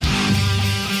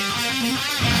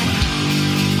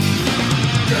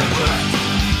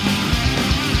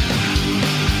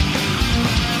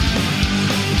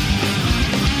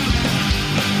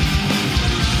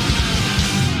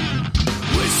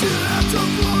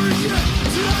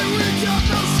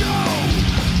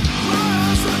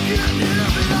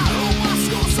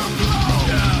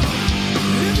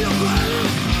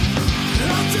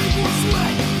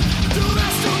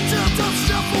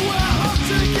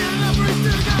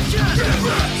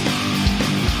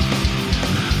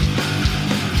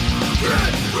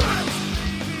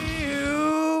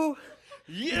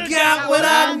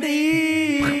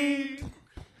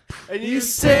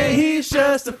say he's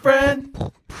just a friend.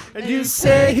 And you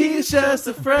say he's just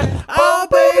a friend. Oh,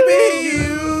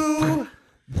 baby,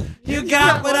 you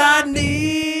got what I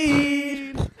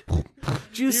need.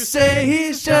 You say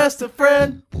he's just a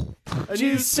friend. And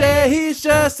you say he's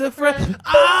just a friend.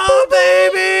 Oh,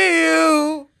 baby,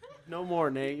 you. No more,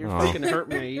 Nate. You're fucking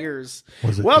hurting my ears.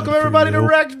 Welcome, everybody, to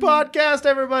Wrecked Podcast,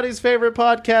 everybody's favorite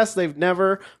podcast they've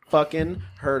never fucking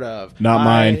heard of. Not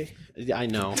mine. I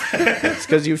know. It's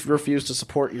because you refuse to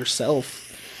support yourself.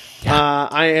 Yeah.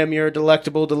 I am your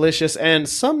delectable, delicious, and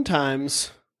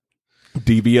sometimes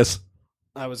devious.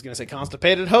 I was going to say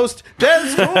constipated host,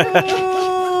 Des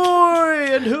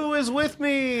Roy! And who is with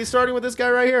me? Starting with this guy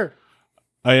right here.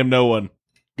 I am no one.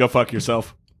 Go fuck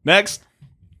yourself. Next.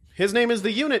 His name is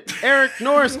the Unit, Eric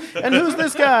Norris. And who's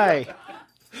this guy?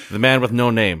 The man with no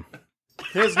name.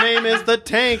 His name is the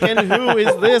Tank. And who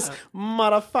is this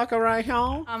motherfucker right here?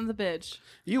 I'm the bitch.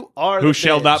 You are the Who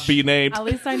shall bitch. not be named. At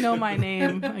least I know my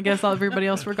name. I guess everybody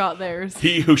else forgot theirs.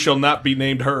 He who shall not be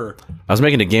named her. I was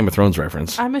making a Game of Thrones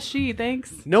reference. I'm a she,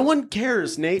 thanks. No one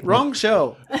cares, Nate. Wrong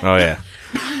show. Oh, yeah.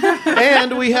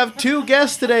 And we have two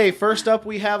guests today. First up,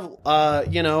 we have,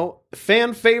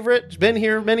 fan favorite, been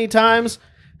here many times,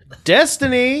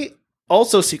 Destiny,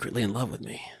 also secretly in love with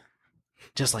me.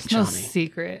 Just like No Johnny.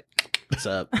 secret. What's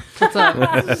up? What's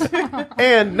up?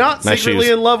 And not Nice secretly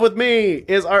shoes. in love with me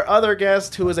is our other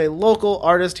guest, who is a local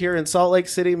artist here in Salt Lake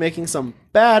City, making some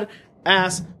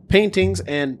bad-ass paintings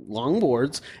and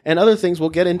longboards and other things we'll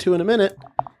get into in a minute.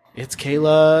 It's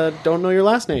Kayla, don't know your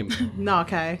last name. No,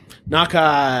 okay.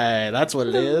 Nakai, that's what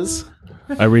it is.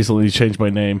 I recently changed my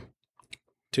name.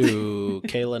 To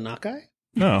Kayla Nakai?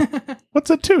 No. What's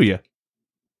it to you?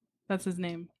 That's his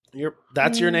name.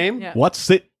 That's your name? Yeah. What's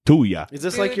it to you? Is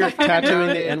this like you're tattooing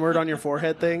the N-word on your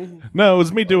forehead thing? No, it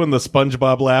was me doing the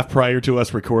SpongeBob laugh prior to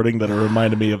us recording that it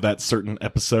reminded me of that certain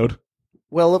episode.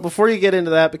 Well, before you get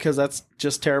into that, because that's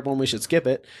just terrible and we should skip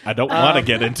it. I don't want to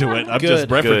get into it. I'm just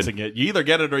good. referencing it. You either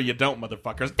get it or you don't,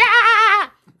 motherfuckers.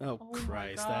 Oh,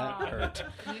 Christ, that hurt.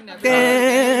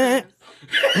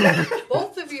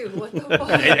 Both of you. What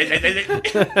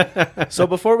the fuck? So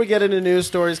before we get into news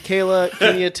stories, Kayla,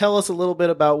 can you tell us a little bit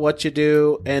about what you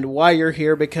do and why you're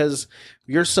here? Because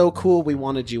you're so cool, we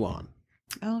wanted you on.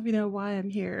 I don't even know why I'm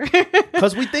here.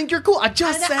 Because we think you're cool. I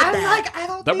just said I'm that. like, I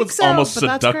don't That think was so, almost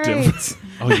but seductive. That's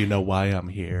Oh, you know why I'm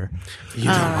here. You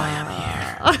know why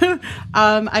I'm here. great.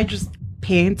 I just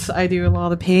paint. I do a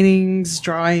lot of paintings,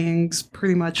 drawings,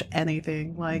 pretty much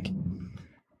anything. Like,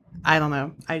 I don't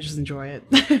know. I just enjoy it.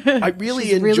 I really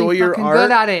She's enjoy really your fucking art.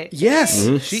 good at it. Yes,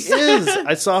 she is.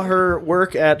 I saw her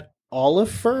work at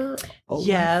Oliver.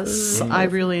 Yes, I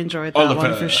really enjoyed that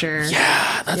one for sure.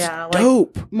 Yeah, that's like,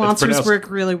 dope. Monsters pronounced-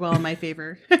 work really well in my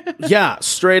favor. Yeah,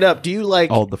 straight up. Do you like...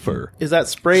 All the fur. Is that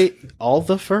spray all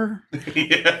the fur?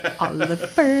 All the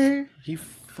fur. You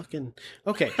fucking...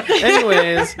 Okay.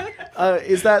 Anyways,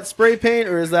 is that spray paint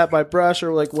or is that by brush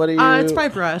or like what do you... It's by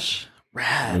brush.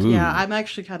 Rad. Yeah, I'm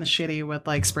actually kind of shitty with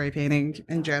like spray painting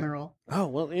in general. Oh,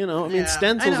 well, I mean, Yeah,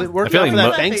 stencils, I know. it worked I feel out for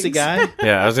like that Thanks. Banksy guy.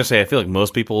 Yeah, I was going to say, I feel like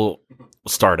most people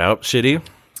start out shitty.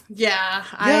 Yeah,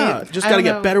 Yeah, just got to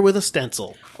get better with a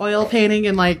stencil. Oil painting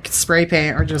and like spray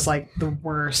paint are just like the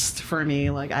worst for me.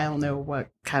 Like I don't know what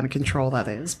kind of control that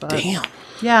is, but Damn.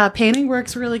 yeah, painting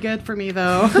works really good for me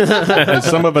though. And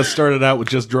some of us started out with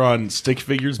just drawing stick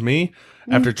figures. Me,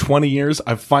 after 20 years,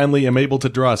 I finally am able to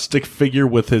draw a stick figure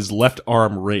with his left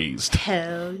arm raised.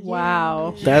 Hell yeah.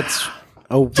 Wow. That's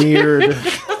a weird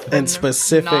and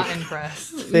specific Not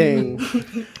impressed. thing.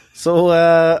 So,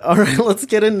 all right, let's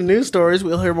get into news stories.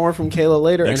 We'll hear more from Kayla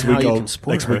later Next and how week, you can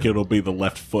support her. it'll be the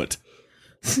left foot.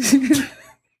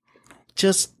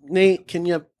 Just, Nate, can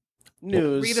you...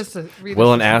 News. Read us.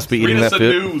 Will an ass be eating Read us that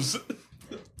the foot? news.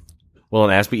 Will an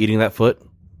ass be eating that foot?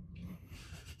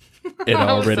 It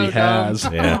was already so dumb. has.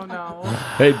 Yeah. Oh no.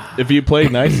 Hey, if you play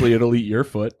nicely, it'll eat your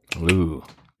foot. Ooh.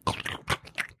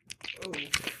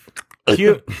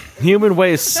 Human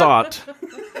waste sought.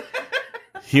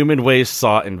 Human waste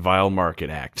sought in Vile Market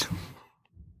Act.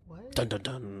 Dun, dun,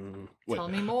 dun. Tell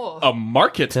me more. A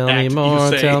market Tell act, me more,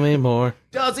 you say. tell me more.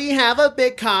 Does he have a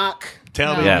big cock?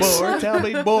 Tell me Yes. more, tell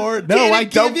me more. No, Did I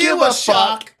it don't give you give a a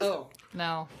shock? fuck. Oh.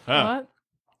 No. Huh.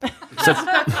 What?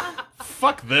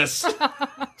 Fuck this.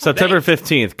 September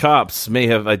 15th, cops may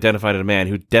have identified a man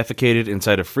who defecated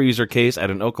inside a freezer case at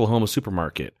an Oklahoma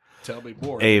supermarket. Tell me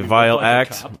more. A You vile look like a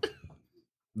act cop.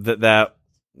 that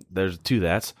there's two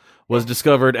that's was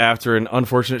discovered after an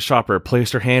unfortunate shopper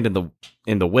placed her hand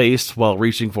in the waste while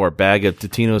reaching for a bag of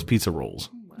Totino's pizza rolls.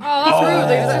 Oh, that's rude.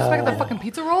 They just expect the fucking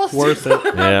pizza rolls. Worth it.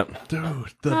 Yeah.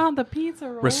 Dude, Oh, the pizza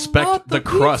roll. respect the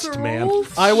crust, man.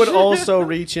 I would also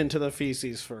reach into the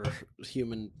feces for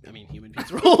human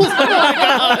pizza rolls. Oh my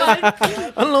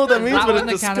God. I don't know what that means, That but one,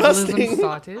 the it's cannibalism disgusting.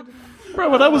 started. Bro,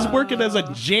 when I was working as a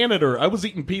janitor, I was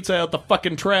eating pizza out the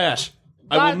fucking trash.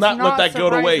 I will That's not let not that go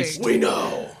to surprising. waste. We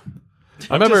know.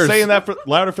 I remember Just saying that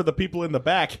louder for the people in the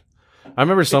back. I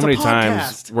remember so It's a many podcast.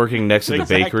 times working next to the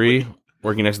Exactly.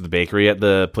 bakery at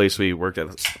the place we worked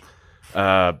at.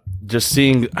 Just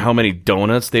seeing how many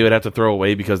donuts they would have to throw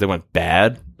away because they went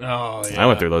bad. Oh, yeah. I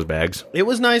went through those bags. It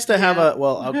was nice to have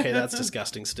okay, that's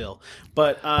disgusting still.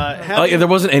 But Like, there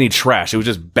wasn't any trash. It was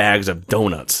just bags of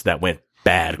donuts that went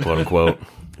bad, quote unquote.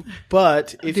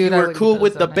 But if Dude, you I were would cool eat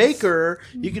with those the donuts. baker,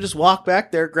 you could just walk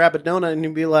back there, grab a donut, and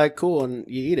you'd be like, cool, and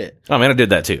you eat it. Oh man, I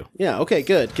did that too. Yeah, okay,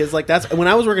 good. Because like that's when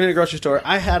I was working in a grocery store,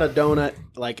 I had a donut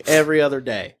like every other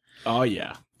day Oh,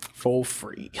 yeah. for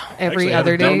free. Every Actually, I had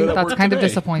other a day. donut at That's work kind of today.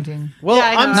 disappointing. Well, Yeah,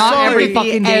 I know. I'm Not sorry. every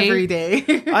fucking day. Every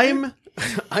day.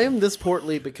 I am this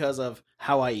portly because of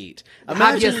how I eat.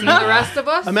 Have you seen the rest of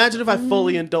us? Imagine if I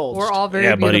fully indulged. We're all very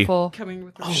Yeah, buddy. beautiful, Coming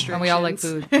with and we all like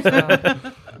food. restrictions.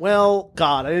 So. Well,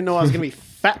 God, I didn't know I was gonna be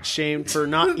fat shamed for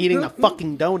not eating the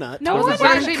fucking donut. No I was one's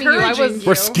like, fat shaming you. I was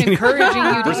We're skinny. encouraging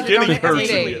you to We're eat skinny donut every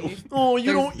person. day. oh,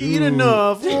 you don't eat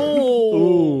enough.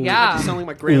 Oh, Yeah. You sound like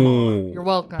my grandma. You're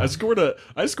welcome. I scored a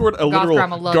grandma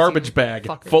literal loves garbage you, bag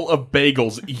fucker. full of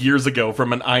bagels years ago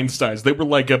from an Einstein's. They were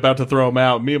like about to throw them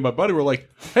out. Me and my buddy were like,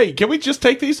 "Hey, can we just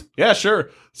take these?" Yeah, sure.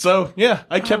 So yeah,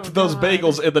 I kept those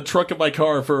bagels in the trunk of my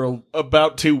car for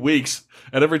about 2 weeks.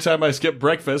 And every time I skipped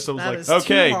breakfast, I was That like, is too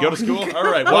 "Okay, go to long. school. All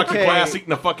right, walk to Okay. class,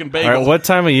 eating a fucking All bagel." right, what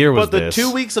time of year was But the this?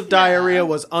 2 weeks of diarrhea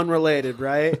was unrelated,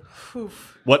 right?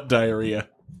 What diarrhea?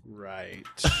 Right.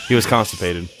 He was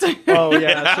constipated. Oh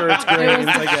yeah, sure. It's grains.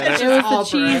 I get It it.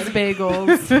 was the cheese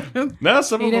bagels. No,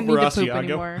 some He of them didn't were need to poop Asiago.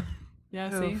 anymore. Yeah,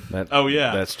 see? Oh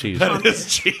yeah, That's cheese. That is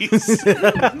cheese.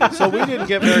 So we didn't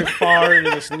get very far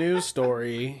into this news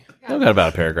story. I got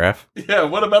about a paragraph. Yeah.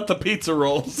 What about the pizza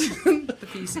rolls? The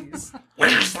feces.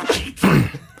 Where's the pizza?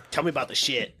 Tell me about the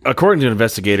shit. According to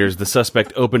investigators, the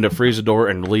suspect opened a freezer door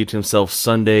and relieved himself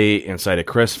Sunday inside a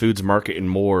Crest Foods market in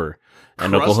Moore,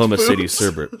 an Crust Oklahoma City Foods?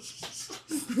 suburb.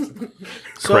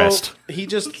 So Crest. he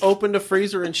just opened a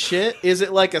freezer and shit. Is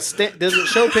it like a does it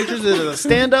show pictures? Is it a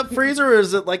stand-up freezer or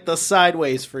is it like the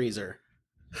sideways freezer?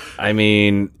 I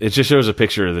mean, it just shows a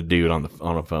picture of the dude on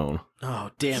a phone.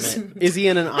 Oh damn it! Is he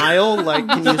in an aisle? Like,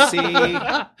 can you see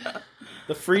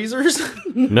the freezers?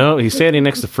 No, he's standing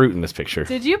next to fruit in this picture.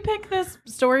 Did you pick this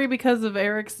story because of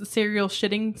Eric's serial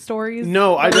shitting stories?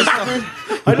 No, I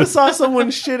just saw someone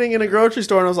shitting in a grocery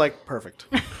store and I was like, perfect.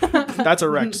 That's a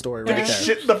wrecked story right there.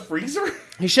 Shit in the freezer?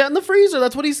 He shit in the freezer.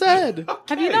 That's what he said.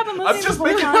 Have you not been I'm listening just the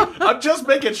whole making. time? I'm just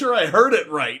making sure I heard it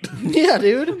right. Yeah,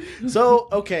 dude. So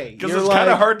okay, Because you're it's like, kind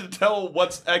of hard to tell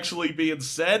what's actually being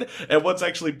said and what's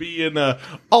actually being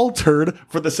altered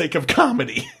for the sake of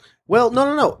comedy. Well,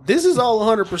 no. This is all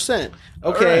 100%.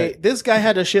 Okay, right. this guy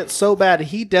had to shit so bad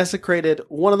he desecrated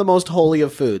one of the most holy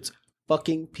of foods.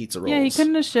 Fucking pizza rolls. Yeah, he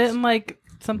couldn't have shit in like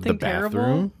something The terrible.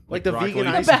 bathroom? like the broccoli. vegan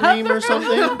The ice cream or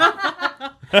something.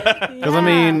 Because, I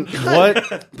mean,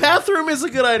 what? Bathroom is a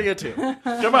good idea too.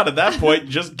 Come on, at that point,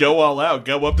 just go all out.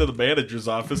 Go up to the manager's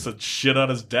office and shit on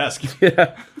his desk. You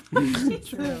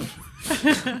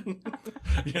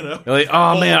know? You're like,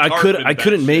 oh man, I Carpet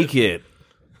couldn't that make shit. it.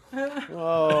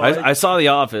 Oh, I saw The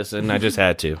Office and I just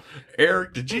had to.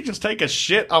 Eric, did you just take a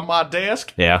shit on my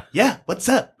desk? Yeah. Yeah. What's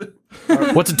up?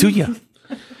 What's it to you?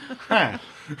 Huh.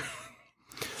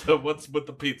 So what's with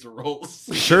the pizza rolls?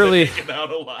 Surely- Taken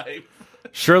out alive.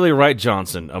 Shirley Wright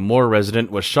Johnson, a Moore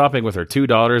resident, was shopping with her 2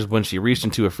 daughters when she reached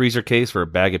into a freezer case for a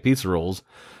bag of pizza rolls.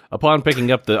 Upon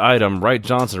picking up the item, Wright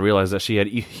Johnson realized that she had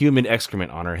human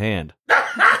excrement on her hand.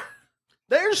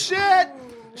 there's shit.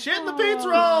 Shit in the pizza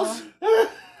rolls.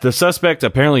 The suspect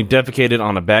apparently defecated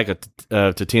on a bag of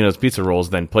Totino's pizza rolls,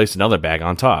 then placed another bag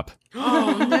on top.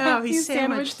 Oh no, he He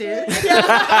sandwiched sandwiched it.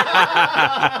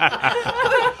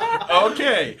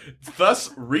 Okay. Thus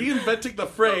reinventing the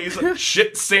phrase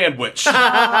shit sandwich.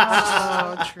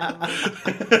 Oh, true.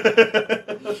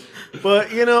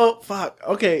 But you know, fuck.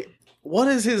 Okay, what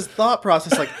is his thought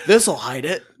process? Like, this'll hide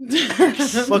it.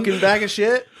 Fucking bag of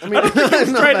shit. I mean, He's not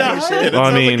trying bag of to, shit. it Well, I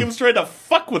sounds like mean- he was trying to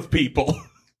fuck with people.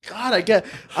 God, I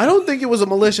don't think it was a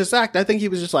malicious act. I think he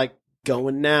was just like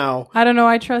going now. I don't know.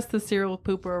 I trust the serial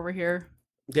pooper over here.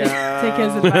 Yeah. Take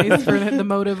his advice for the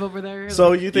motive over there.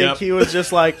 So you think Yep. he was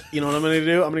just like, you know what I'm going to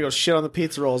do? I'm going to go shit on the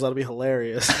pizza rolls. That'll be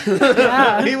hilarious.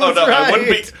 yeah. He Oh was no,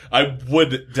 right. I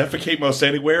would defecate most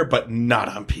anywhere, but not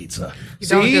on pizza. You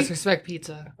don't See? disrespect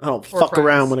pizza. I don't Or fuck fries.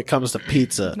 around when it comes to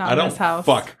pizza. Not I in don't this house.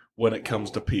 fuck when it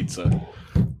comes to pizza.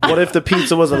 What if the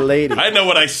pizza was a lady? I know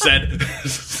what I said.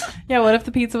 Yeah, what if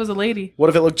the pizza was a lady? What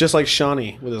if it looked just like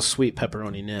Shawnee with his sweet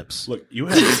pepperoni nips? Look, you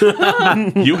have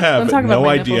Don't talk about no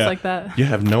my nipples idea. like that. You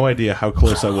have no idea how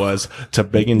close I was to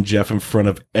begging Jeff in front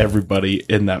of everybody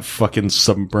in that fucking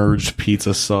submerged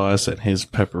pizza sauce and his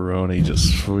pepperoni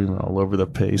just swimming all over the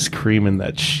place, creaming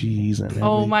that cheese and everything.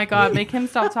 Oh my god, make him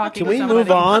stop talking. Can we to somebody.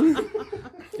 move on?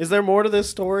 Is there more to this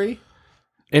story?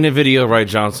 In a video Wright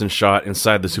Johnson shot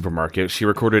inside the supermarket, she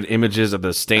recorded images of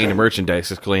the stained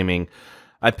merchandise, exclaiming,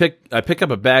 I pick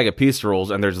up a bag of pizza rolls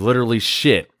and there's literally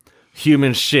shit.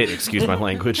 Human shit, excuse my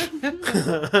language.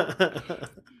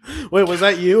 Wait, was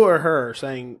that you or her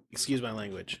saying, excuse my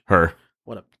language? Her.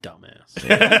 What a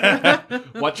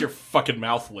dumbass. Watch your fucking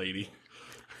mouth, lady.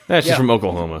 That's Yeah. just from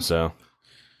Oklahoma, so.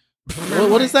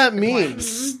 What does that mean?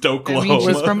 Stoklahoma. I mean,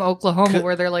 she's from Oklahoma,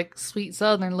 where they're like sweet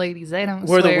Southern ladies. They don't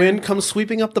Where swear. the wind comes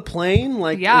sweeping up the plane?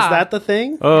 Like, Yeah. is that the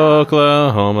thing?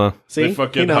 Oklahoma. See? They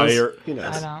fucking He knows. hire- He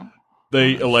knows. I don't.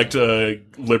 They elect a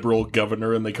liberal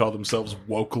governor and they call themselves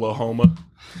Woklahoma.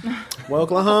 Well,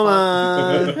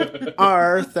 Oklahoma.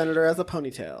 Our senator has a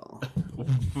ponytail.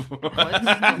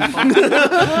 I'm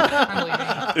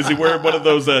leaving. Is he wearing one of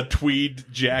those tweed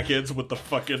jackets with the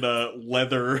fucking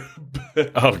leather?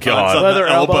 Oh, God. on Leather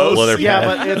the elbows. Leather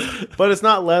yeah, pad. but it's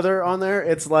not leather on there.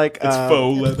 It's like It's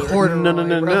faux leather. Corduroy,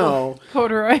 no. bro.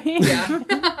 Corduroy.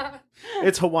 Yeah.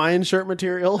 It's Hawaiian shirt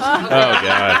material. Oh,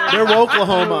 God. They're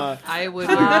Oklahoma. I would.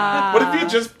 What if you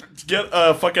just get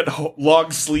a fucking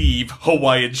long sleeve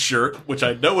Hawaiian shirt, which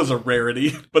I know is a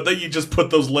rarity, but then you just put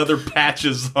those leather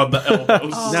patches on the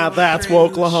elbows? Now that's cringe.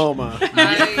 Oklahoma.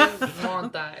 I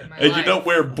want that in my And life. you don't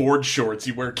wear board shorts,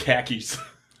 you wear khakis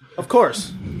Of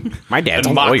course. My dad's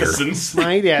and a lawyer. moccasins.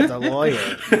 My dad's a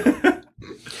lawyer.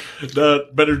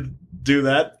 Better do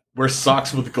that. Wear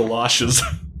socks with galoshes.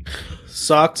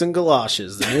 Socks and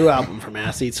Galoshes, the new album from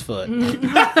Ass Eats Foot.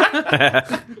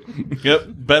 Yep,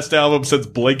 best album since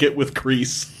Blanket with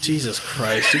Crease. Jesus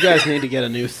Christ. You guys need to get a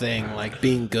new thing, like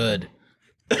being good.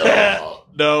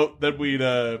 No, then we'd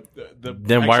Then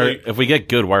if we get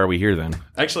good, why are we here then?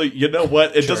 Actually, you know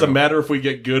what? It doesn't matter if we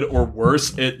get good or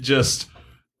worse. It just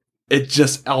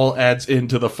all adds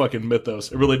into the fucking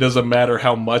mythos. It really doesn't matter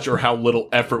how much or how little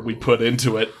effort we put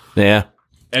into it. Yeah.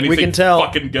 Anything can tell.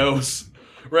 fucking goes.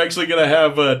 We're actually gonna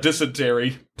have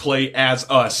Dysentery play as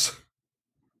us.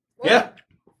 Yeah.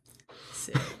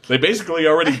 They basically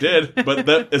already did, but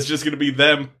it's just gonna be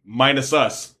them minus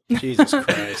us. Jesus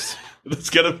Christ.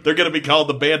 They're gonna be called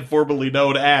the band formerly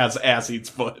known as Ass Eats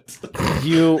Foot.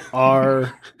 You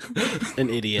are an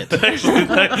idiot.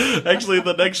 Actually,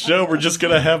 the next show we're just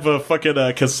gonna have a fucking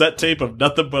cassette tape of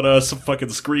nothing but us fucking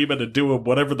screaming and doing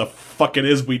whatever the fuck it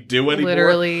is we do anymore.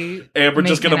 Literally. And we're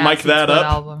just making gonna mic Ass Eats that Foot up.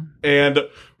 album. And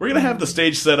we're gonna have the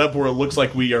stage set up where it looks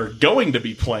like we are going to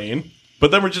be playing,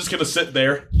 but then we're just gonna sit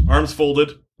there, arms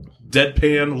folded,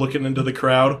 deadpan, looking into the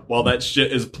crowd while that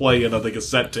shit is playing on the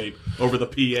cassette tape over the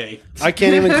PA. I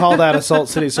can't even call that a Salt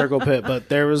City Circle Pit, but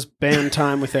there was band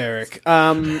time with Eric.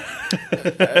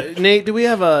 Nate, do we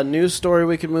have a news story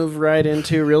we could move right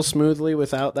into real smoothly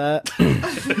without that?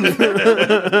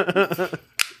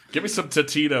 Give me some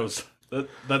Totitos.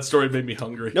 That story made me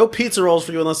hungry. No pizza rolls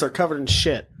for you unless they're covered in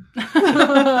shit.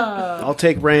 I'll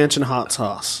take ranch and hot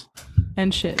sauce.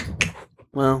 And shit.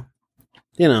 Well,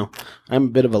 you know, I'm a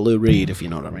bit of a Lou Reed, if you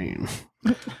know what I mean.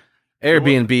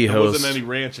 Airbnb There host. wasn't any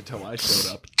ranch until I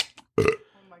showed up.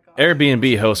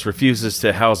 Airbnb host refuses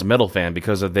to house Metal Fan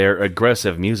because of their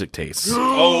aggressive music tastes.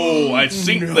 Oh, I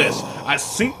seen this. I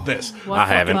seen this. I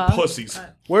haven't. Pussies.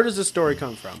 Where does this story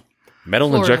come from? Metal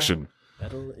Florida. injection.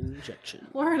 Metal injection.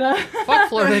 Florida. Fuck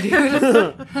Florida,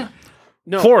 dude.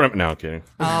 No, Florida. No, I'm kidding.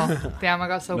 Oh, damn, I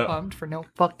got so No. pumped for no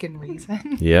fucking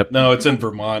reason. Yep. No, it's in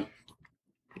Vermont.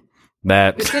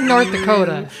 That. It's in North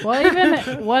Dakota.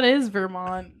 What is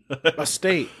Vermont? a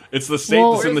state. It's the state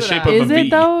Well, that's in the where's it shape at? of Is a V. it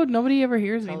though? Nobody ever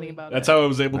hears anything about That's it. how I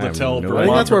was able I to have tell no Vermont. idea. I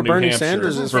think that's where from New Bernie Hampshire.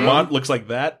 Sanders is from. Vermont looks like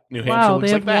that. New Hampshire Wow, looks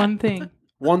they like have that. one thing.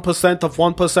 1% of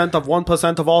 1% of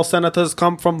 1% of all senators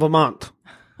come from Vermont.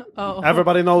 Oh,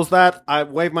 Everybody knows that. I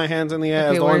wave my hands in the air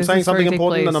Okay, as though where I'm does saying this story something take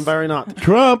important and place? I'm very not.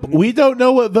 Trump, we don't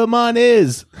know what Vermont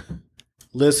is.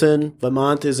 Listen,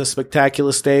 Vermont is a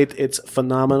spectacular state. It's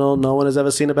phenomenal. No one has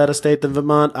ever seen a better state than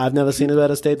Vermont. I've never seen a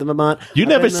better state than Vermont. You I've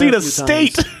never been there seen a few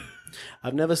state. times.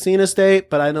 I've never seen a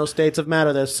state, but I know states of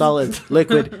matter. There's solid,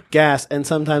 liquid, gas, and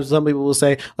sometimes some people will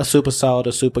say a super solid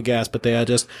or super gas, but they are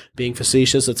just being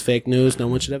facetious. It's fake news. No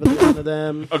one should ever listen to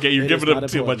them. Okay, you're It giving is him not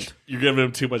too important. much. You're giving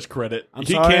him too much credit. I'm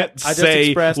He sorry, can't I just say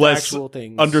expressed less. actual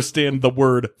things. Understand the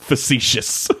word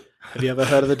facetious. Have you ever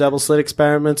heard of the double slit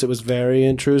experiments? It was very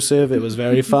intrusive. It was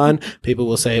very fun. People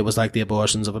will say it was like the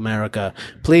abortions of America.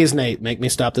 Please, Nate, make me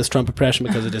stop this Trump impression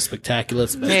because it is spectacular.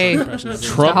 It's the best Hey. Trump impression ever.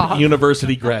 Trump Stop.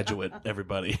 University graduate.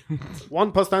 Everybody.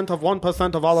 1% of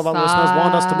all of our listeners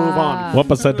want us to move on.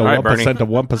 1% of All right, 1% of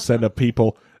 1% of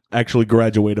people actually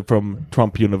graduated from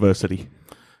Trump University.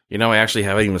 You know, I actually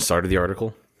haven't even started the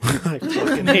article. I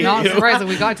fucking hate Not you. surprised that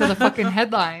we got to the fucking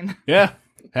headline. Yeah,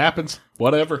 happens.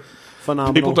 Whatever.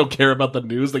 Phenomenal. People don't care about the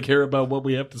news. They care about what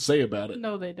we have to say about it.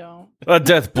 No, they don't. A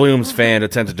Death Blooms fan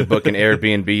attempted to book an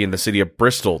Airbnb in the city of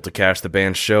Bristol to catch the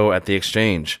band's show at the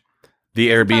Exchange.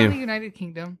 The From the Airbnb. United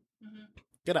Kingdom.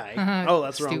 G'day. Oh,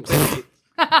 that's wrong. Stupid. state.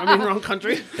 I mean, wrong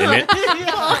country.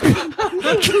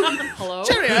 Hello?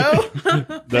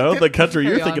 No, the country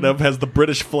you're Carry thinking on. of has the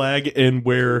British flag in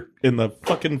the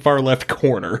fucking far left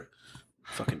corner.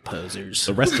 Fucking posers.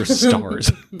 The rest are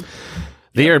stars.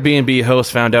 The Airbnb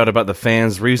host found out about the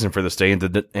fans' reason for the stay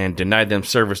and denied them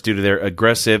service due to their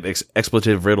aggressive,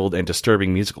 expletive-riddled, and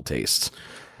disturbing musical tastes.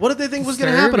 What did they think was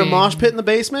going to happen? A Disturbing. mosh pit in the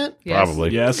basement? Yes.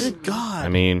 Probably. Yes. Good God. I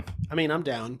mean, I'm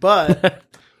down, but what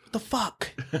the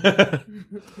fuck?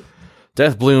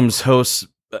 Death Blooms host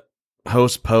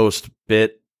post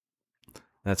bit.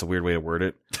 That's a weird way to word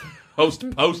it. Host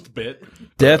post bit.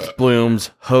 Death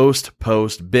Blooms host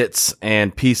post bits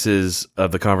and pieces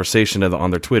of the conversation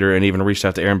on their Twitter and even reached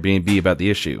out to Airbnb about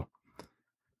the issue.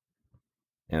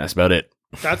 And that's about it.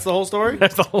 That's the whole story?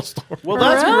 That's the whole story. Well,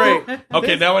 that's great.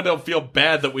 Okay, now I don't feel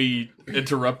bad that we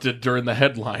interrupted during the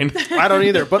headline. I don't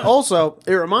either. But also,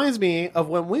 it reminds me of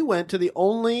when we went to the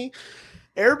only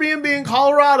Airbnb in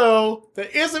Colorado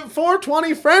that isn't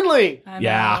 420 friendly. I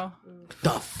Yeah. know. The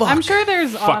fuck? I'm sure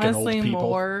there's Fucking honestly old people.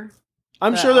 more.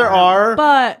 I'm sure there are.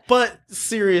 But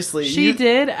seriously. she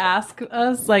did ask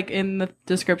us, like, in the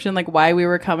description, like, why we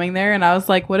were coming there. And I was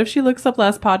like, what if she looks up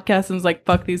last podcast and is like,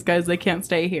 fuck these guys, they can't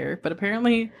stay here. But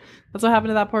apparently, that's what happened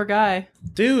to that poor guy.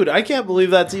 Dude, I can't believe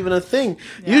that's even a thing.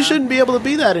 Yeah. You shouldn't be able to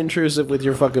be that intrusive with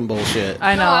your fucking bullshit.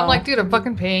 I know. No, I'm like, dude, I'm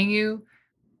fucking paying you.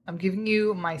 I'm giving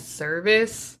you my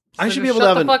service. I should just be able to shut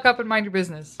have the an- fuck up and mind your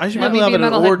business. I should be Let able to me have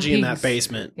a an metalhead orgy in that piece.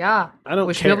 basement. Yeah. I don't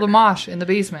We should care. be able to mosh in the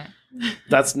basement.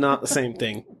 That's not the same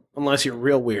thing. Unless you're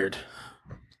real weird.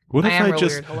 What I if am I real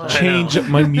just weird. Hello. change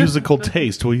my musical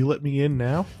taste? Will you let me in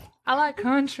now? I like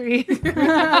country.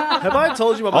 Have I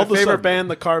told you about All my of a favorite sudden-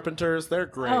 band, The Carpenters? They're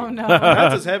great. Oh, no.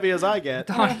 That's as heavy as I get.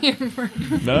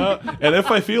 No, and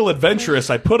if I feel adventurous,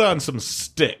 I put on some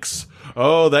sticks.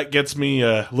 Oh, that gets me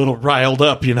a little riled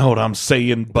up. You know what I'm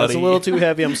saying, buddy? That's a little too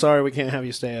heavy. I'm sorry we can't have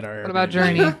you stay at our What about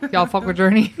Journey? Y'all fuck with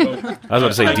Journey? I was about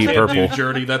to say I Deep can't Purple. do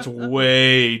Journey. That's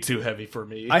way too heavy for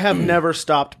me. I have never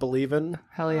stopped believing.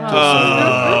 Hell yeah.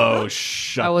 Oh,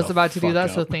 shut I was the about to do fuck that,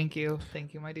 up. so thank you.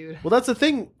 Thank you, my dude. Well, that's the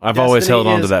thing. I've always Destiny held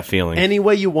on to is that feeling. Any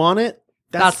way you want it,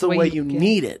 that's the way you get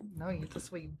need it. No, that's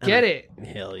the way you get it.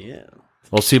 Hell yeah.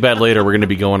 Well, too bad later we're going to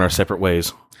be going our separate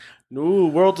ways. Ooh,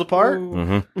 worlds apart?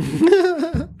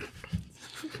 Mm-hmm.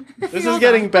 This is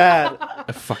getting bad.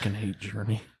 I fucking hate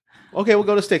Journey. Okay, we'll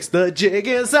go to Sticks. The jig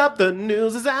is up, the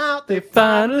news is out. They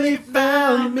finally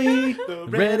found me. The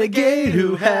renegade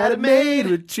who had it made.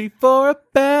 Richie for a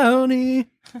bounty.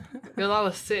 Because I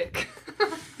was sick.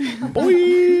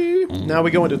 Boy. Now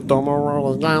we go into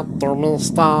Domo.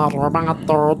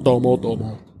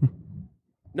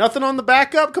 Nothing on the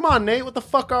backup? Come on, Nate. What the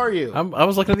fuck are you? I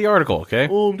was looking at the article, okay?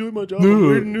 Oh, I'm doing my job. I'm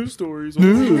reading news stories.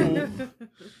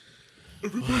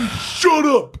 Shut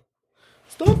up!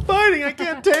 Stop fighting. I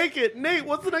can't take it. Nate,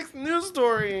 what's the next news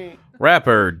story?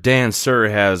 Rapper Dan Sir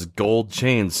has gold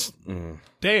chains.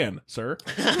 Dan, sir.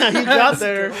 You got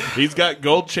there. He's got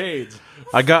gold chains.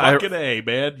 I Fucking A,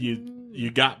 man.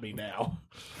 You got me now.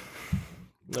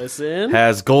 Listen.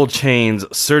 has gold chains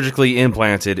surgically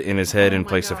implanted in his head in my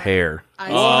place of God. hair. I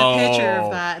saw a picture Oh.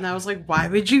 of that, and I was like, "Why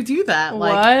would you do that?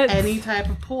 What? Like any type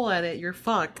of pull at it, you're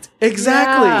fucked."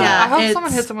 Exactly. Yeah. I hope it's-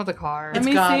 someone hits him with a car. It's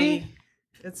me gaudy. see.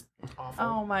 It's awful.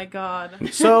 Oh my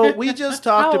god. So we just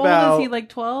How talked old about is he? Like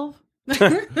 12?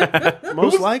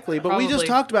 most likely, but we just Probably.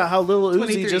 talked about how Lil Uzi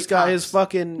 23 just got his tops.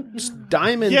 fucking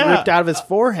diamond Yeah. ripped out of his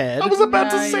forehead. I was about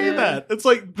to Yeah, say yeah. that. It's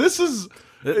like, this is...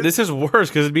 This is worse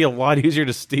because it'd be a lot easier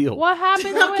to steal. What happens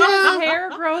when his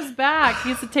hair grows back? He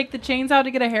has to take the chains out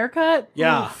to get a haircut?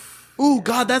 Yeah. Oof. Ooh,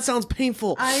 God, that sounds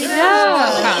painful.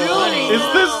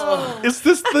 Is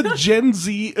this the Gen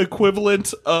Z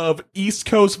equivalent of East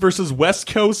Coast versus West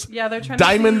Coast? Yeah, they're trying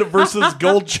Diamond to see, versus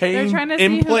gold they're chain trying to see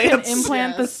implants. who can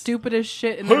implant the stupidest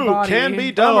shit in their Who body. can be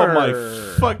Oh dumber?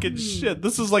 my fucking shit!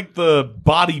 This is like the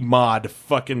body mod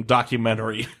fucking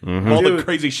documentary. All the Dude.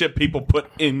 crazy shit people put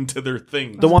into their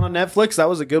things. The one on Netflix, that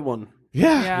was a good one.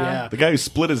 yeah. Yeah. The guy who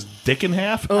split his dick in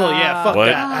half. Oh yeah, fuck What?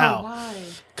 that. Ow.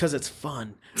 Because it's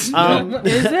fun. Is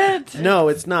it? No,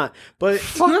 it's not. But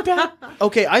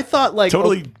okay, I thought like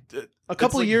Totally. a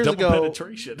couple it's like years double ago.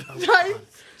 penetration.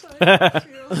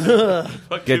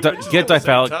 Get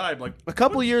diphthalic. Like, A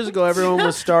couple years ago, everyone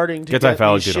was starting to Get get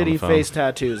diphthalic these dude on the shitty phone. face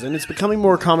tattoos, and it's becoming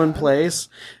more commonplace.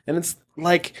 And it's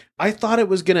like I thought it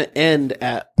was gonna end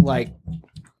at like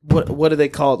what do they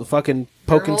call it? The fucking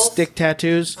poke and Girls? stick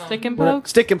tattoos. Stick and What- poke?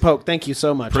 Stick and poke. Thank you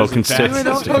so much. Poke and stick.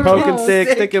 Poke and stick,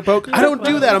 stick and poke. I don't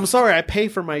do that. I'm sorry. I pay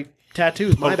for my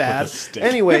tattoos. My Poke with a bad. stick.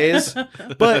 Anyways,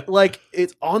 but like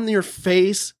it's on your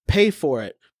face. Pay for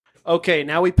it. Okay,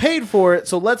 now we paid for it,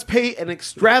 so let's pay an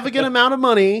extravagant amount of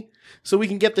money so we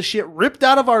can get the shit ripped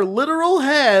out of our literal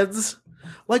heads.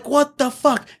 Like, what the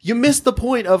fuck? You missed the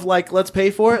point of, like, let's pay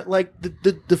for it. Like,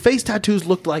 the face tattoos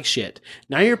looked like shit.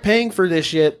 Now you're paying for this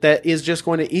shit that is just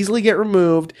going to easily get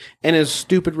removed and is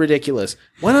stupid ridiculous.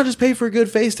 Why not just pay for a good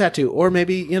face tattoo? Or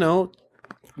maybe, you know,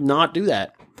 not do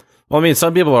that. Well, I mean,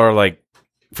 some people are like,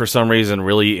 for some reason,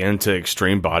 really into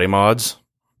extreme body mods.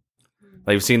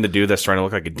 Like, you've seen the dude that's trying to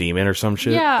look like a demon or some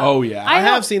shit. Yeah. oh yeah. I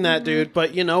have seen that dude,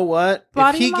 but you know what?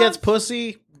 Body if he gets mods?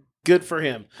 pussy, good for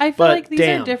him. I feel But like these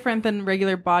damn. are different than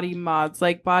regular body mods.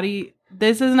 Like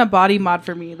this isn't a body mod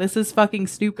for me. This is fucking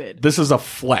stupid. This is a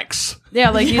flex.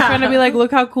 Yeah, like he's trying to be like, look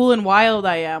how cool and wild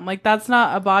I am. Like that's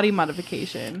not a body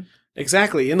modification.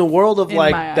 Exactly. In the world of In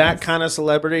like my that eyes. kind of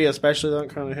celebrity, especially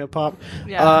that kind of hip hop,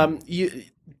 Yeah.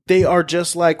 they are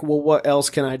just like, well, what else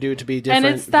can I do to be different?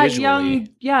 And it's that visually?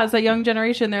 it's that young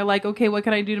generation. They're like, okay, what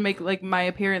can I do to make like my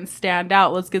appearance stand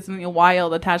out? Let's get something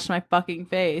wild attached to my fucking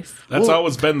face. That's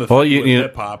always been the Well, thing you- with you-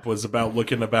 hip hop was about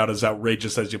looking about as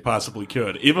outrageous as you possibly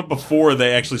could. Even before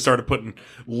they actually started putting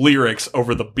lyrics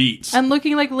over the beats. And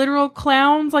looking like literal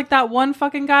clowns, like that one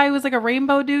fucking guy who was like a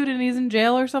rainbow dude and he's in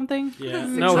jail or something. Yeah.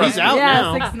 No, he's out yeah,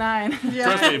 now. 6'9".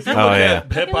 Trust me, if you Oh, look yeah.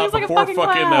 at hip He looks hop like a before fucking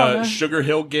clown. Sugar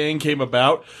Hill Gang came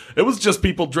about, it was just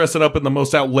people dressing up in the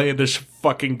most outlandish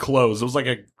fucking clothes.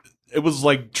 It was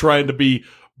like trying to be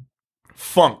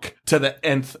funk to the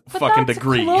nth But fucking that's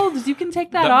degree. clothes. You can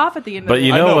take that That- off at the end But of the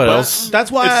you day. know, I know, what but- else?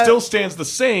 That's why It still stands the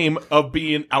same of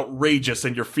being outrageous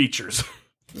in your features.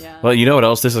 Yeah. Well, you know what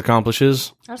else this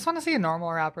accomplishes? I just want to see a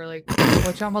normal rapper, like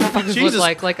what y'all motherfuckers Jesus.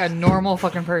 look like a normal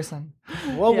fucking person.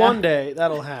 well, Yeah. one day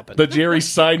that'll happen. The Jerry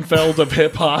Seinfeld of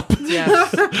hip hop.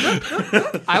 Yes,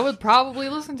 I would probably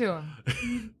listen to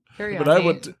him. Carry But on, I Nate.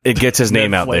 would. It gets his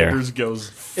name out there. Flanders goes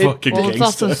fucking Well, it's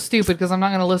also gangsta. stupid because I'm not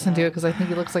going to listen to it because I think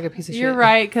he looks like a piece of shit. You're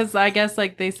right, because I guess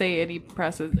like they say any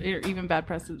press is, or even bad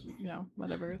press is, you know,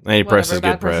 whatever. Any press is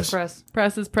Whatever, good bad press. press. Is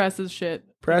press. Press is shit.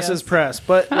 I Press is guess. press,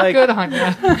 but like, Good on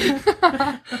ya.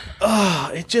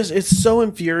 it's so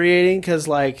infuriating because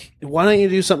like, why don't you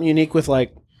do something unique with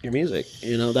like your music?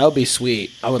 You know, that would be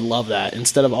sweet. I would love that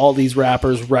instead of all these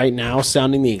rappers right now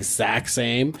sounding the exact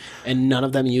same and none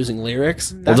of them using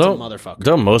lyrics. That's a motherfucker.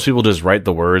 Don't most people just write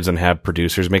the words and have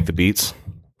producers make the beats?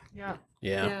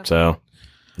 Yeah. So,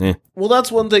 Well,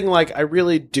 that's one thing. Like, I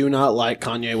really do not like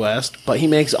Kanye West, but he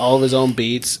makes all of his own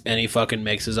beats and he fucking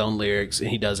makes his own lyrics and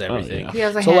he does everything. He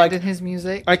has a So, hand like, in his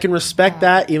music. I can respect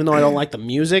that, even though I don't like the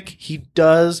music. He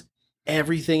does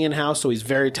everything in house, so he's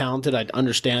very talented. I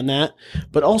understand that.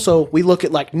 But also, we look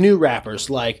at like new rappers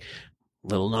like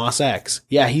Lil Nas X.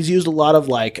 Yeah, he's used a lot of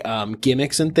like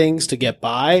gimmicks and things to get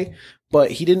by,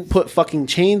 but he didn't put fucking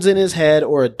chains in his head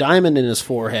or a diamond in his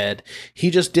forehead. He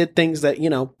just did things that, you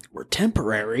know, were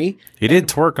temporary. he did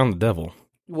twerk on the devil.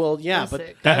 Well, yeah, That's but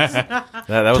sick. That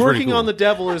was pretty twerking cool. on the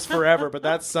devil is forever, but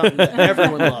that's something that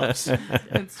everyone loves.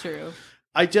 It's true.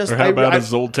 I just, Or how about I,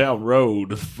 his Old Town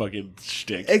Road fucking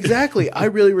shtick? exactly. I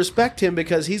really respect him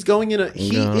because he's going in a.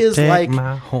 He Gonna is take like.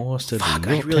 my horse to the Fuck,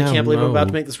 I Old really Town can't believe I'm about to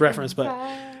Road. make this reference, but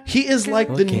he is like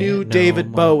the Look new at David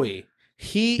no Bowie.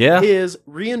 He Yeah. is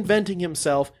reinventing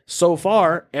himself so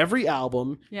far every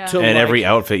album Yeah. to And like, every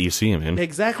outfit you see him in.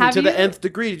 exactly Have to the you- nth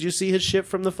degree. Did you see his shit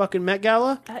from the fucking Met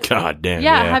Gala? God damn.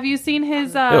 Yeah, Yeah. have you seen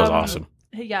his? It was awesome.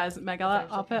 Yeah, his Megala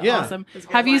outfit. Yeah. Awesome.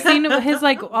 Have you seen his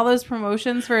like all those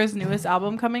promotions for his newest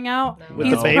album coming out? With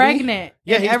He's the baby? pregnant.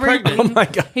 Yeah, and he's everything. pregnant. Oh my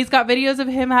god. He's got videos of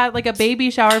him had like a baby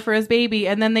shower for his baby,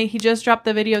 and then he just dropped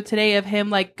the video today of him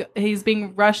like he's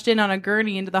being rushed in on a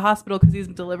gurney into the hospital because he's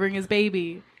delivering his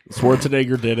baby.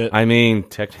 Schwarzenegger did it. I mean,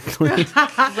 technically.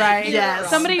 Right. Yes.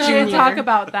 Somebody Junior. should talk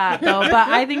about that though. But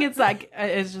I think it's like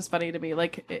it's just funny to me.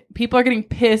 Like people are getting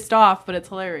pissed off, but it's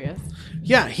hilarious.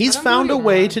 Yeah, he's found a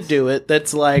way to do it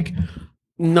that's like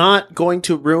not going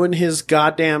to ruin his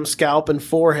goddamn scalp and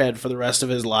forehead for the rest of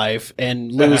his life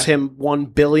and lose him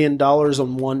 $1 billion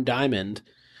on one diamond.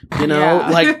 You know, Yeah.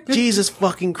 like, Jesus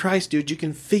fucking Christ, dude, you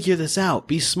can figure this out.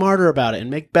 Be smarter about it and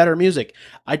make better music.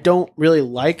 I don't really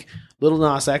like Lil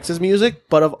Nas X's music,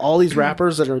 but of all these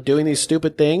rappers that are doing these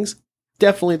stupid things,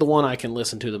 definitely the one I can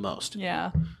listen to the most,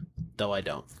 Yeah. though I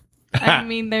don't. I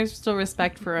mean, there's still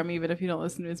respect for him, even if you don't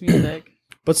listen to his music.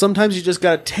 But sometimes you just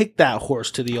gotta take that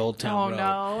horse to the old town Oh, road.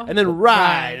 no. And then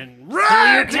ride and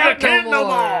ride till you can't no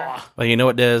more. Well, you know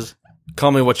what, Des?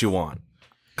 Call me what you want.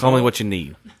 Call me what you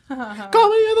need. Call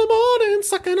me in the morning,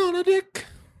 sucking on a dick.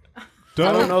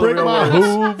 Don't know the break real my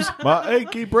words. hooves, my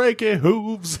achy breaky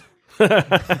hooves.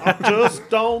 I just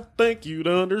don't think you'd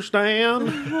understand.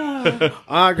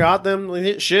 I got them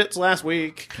shits last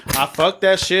week. I fucked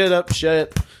that shit up,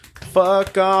 shit.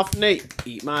 Fuck off, Nate.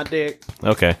 Eat my dick.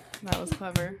 Okay. That was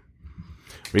clever.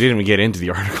 We didn't even get into the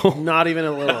article. Not even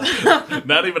a little.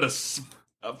 Not even a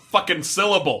fucking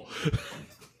syllable.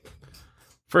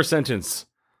 First sentence.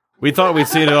 We thought we'd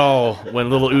seen it all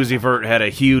when little Uzi Vert had a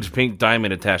huge pink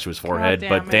diamond attached to his forehead, damn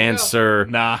but it. Dancer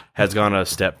Nah. has gone a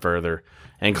step further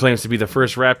and claims to be the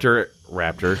first raptor.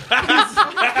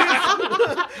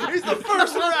 He's the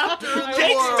first raptor in the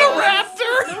Gangsta world.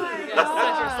 Raptor!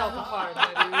 Set yourself apart,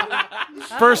 my dude.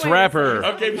 First rapper.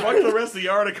 Okay, fuck the rest of the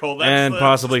article. That's And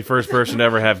possibly first person to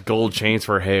ever have gold chains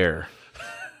for hair.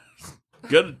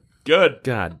 Good. Good.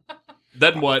 God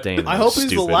Then what? damn. I hope he's the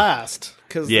stupid. last.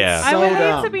 Cause Yeah. it's I so would hate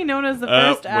dumb. to be known as the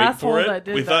Uh, first wait asshole for it. that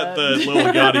did We that. thought the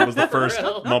Lil Gotti was the first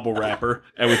mumble rapper,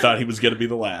 and we thought he was going to be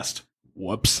the last.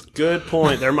 Whoops. Good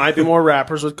point. There might be more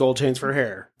rappers with gold chains for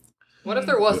hair. What if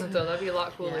there wasn't, though? That'd be a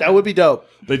lot cooler. That would be dope.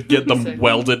 They'd get them Sick.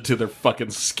 welded to their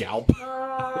fucking scalp.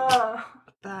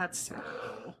 That's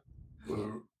terrible.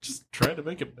 Just trying to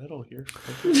make it metal here.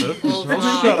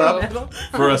 Well, Shut up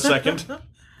for a second.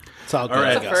 It's all good. All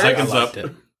right, I guess. seconds I liked up.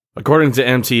 it. According to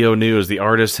MTO News, the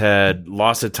artist had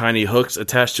lots of tiny hooks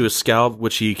attached to his scalp,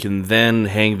 which he can then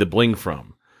hang the bling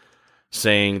from.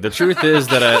 Saying, the truth is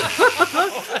that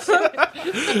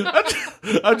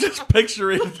I'm just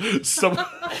picturing some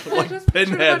like Just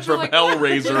picture a pinhead bunch from of, like-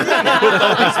 Hellraiser with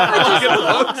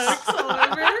all these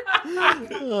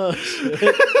fucking hooks.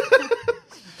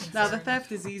 Now the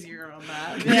theft is easier on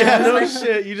that. Yeah, no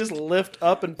shit. You just lift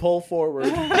up and pull forward.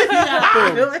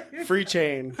 Boom. Free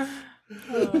chain.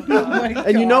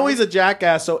 And you know he's a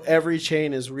jackass, so every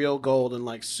chain is real gold and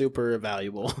like super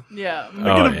valuable. Yeah. I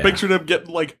could have yeah. pictured him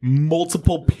getting like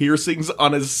multiple piercings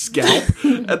on his scalp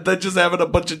and then just having a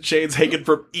bunch of chains hanging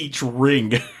from each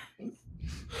ring.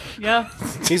 Yeah.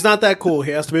 He's not that cool.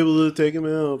 He has to be able to take him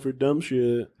out for dumb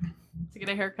shit. To get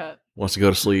a haircut. wants to go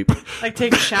to sleep. Like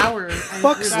take a shower. And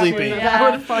Fuck that sleeping. would- Yeah.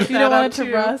 That would fuck you that don't want up it to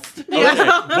too. rust.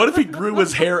 Okay, what if he grew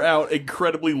his hair out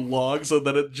incredibly long so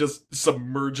that it just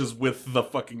submerges with the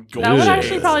fucking gold? That would Ew.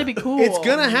 actually probably be cool. It's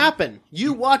gonna happen.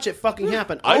 You watch it fucking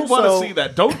happen. I Also, want to see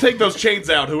that. Don't take those chains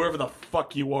out, whoever the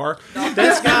fuck you are.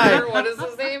 This guy, What is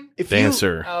his name? if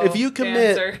Dancer. Oh, if you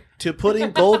commit Dancer. to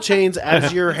putting gold chains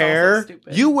as your hair,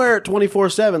 stupid. you wear it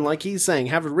 24/7, like he's saying.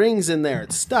 Have rings in there.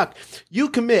 It's stuck. You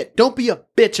commit. Don't be a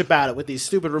bitch about it with these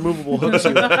stupid removable hooks,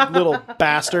 you little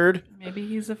bastard. Maybe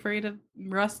he's afraid of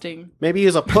rusting. Maybe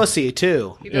he's a pussy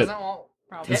too. He doesn't want.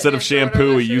 Probably. Instead of tetanus or whatever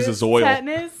shampoo, that he shit uses is. oil.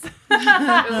 Tetanus. Isn't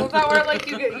that where like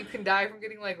you can die from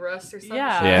getting like rust or something?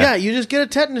 Yeah. Yeah. Yeah, you just get a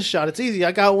tetanus shot. It's easy.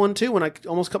 I got one too when I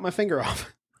almost cut my finger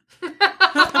off.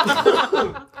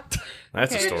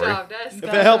 That's a Good story. job, Des. If it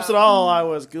helps at all, I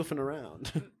was goofing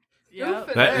around. Yeah.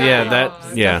 Yeah.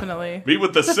 Definitely. Me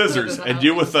with the scissors, and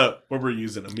you with the what we're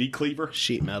using, a meat cleaver.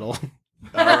 Sheet metal.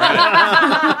 All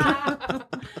right.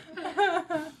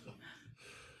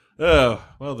 Oh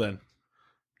well then.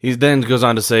 He then goes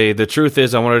on to say, the truth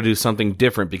is I want to do something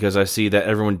different because I see that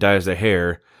everyone dyes their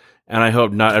hair, and I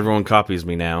hope not everyone copies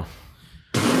me now.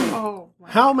 Oh,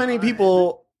 my How many God.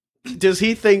 people does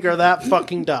he think are that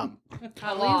fucking dumb?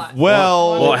 A lot.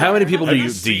 Well, how many people Have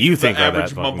do you think the are that average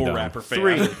fucking mumble dumb? rapper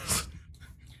fan? 3.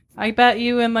 I bet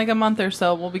you in like a month or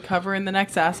so we'll be covering the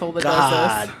next asshole that God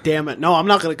does this. damn it. No, I'm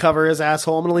not going to cover his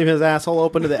asshole. I'm going to leave his asshole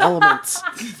open to the elements.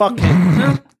 Fuck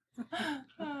him.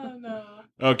 Oh no.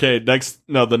 Okay,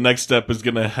 the next step is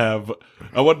gonna have.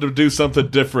 I wanted to do something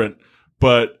different,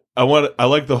 but I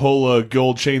like the whole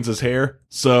gold chains as hair,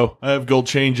 so I have gold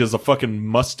chains as a fucking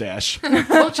mustache.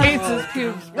 Gold chains his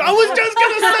pubes. I was just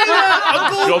going to say that.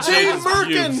 A gold Gold chain chains as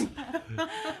merkin.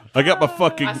 pubes. I got my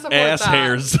fucking I support ass that.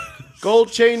 hairs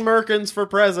Gold chain merkins for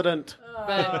president.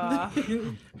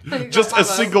 Just a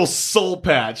single soul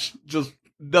patch. Just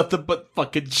nothing but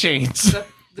fucking chains.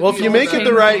 Well, if you make it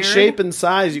the right Theory? shape and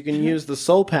size, you can use the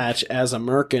soul patch as a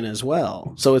merkin as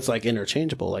well. So it's like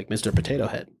interchangeable, like Mr. Potato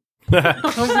Head. But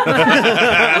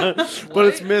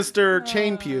it's Mr.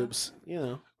 Chain Pubes, you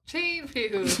know. Chain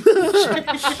fuse. Hey,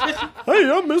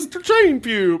 I'm Mr. Chain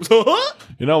Pubes.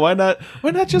 You know, why not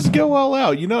just go all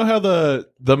out? You know how the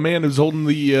man who's holding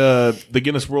the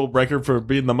Guinness World Record for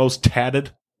being the most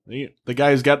tatted? The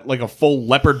guy who's got like a full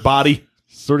leopard body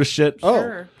sort of shit.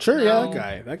 Oh, sure, yeah, No.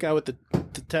 that guy with the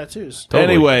tattoos. Totally.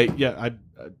 Anyway, yeah, I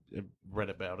read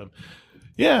about him.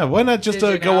 Yeah, why not just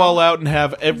Did you go know? all out and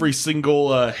have every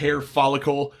single hair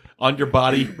follicle on your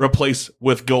body replaced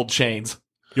with gold chains?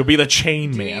 You'll be the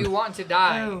chain Do man. you want to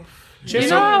die? You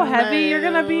know how heavy you're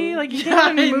gonna be? Like you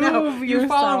can't I even know. move You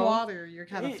fall in yourself. water, you're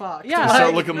kind of fucked. Yeah. You start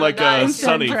Like, looking you'll like die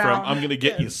Sonny from drown. I'm Gonna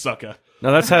Get You, Sucker.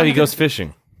 No, that's how he goes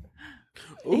fishing.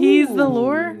 He's the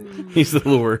lure. He's the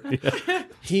lure. Yeah.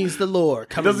 He's the lure. He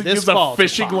Coming doesn't this use a fall to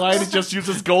fishing Fox. line, he just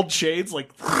uses gold chains. Like,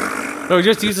 No, he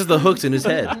just uses the hooks in his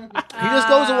head. He just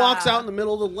goes and walks out in the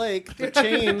middle of the lake. The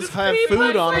chains have He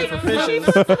food puts, on them like, for fishing.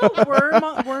 He puts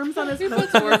little worms on his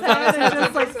puts worms on his head and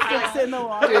just like sticks it in the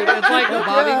water. Dude, it's like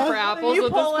bobbing for apples You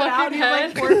with pull this it out, fucking you have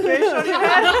head. like 4 fish on your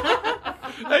head.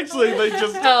 actually, they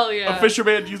just. Hell yeah. A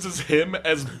fisherman uses him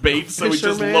as bait, so he just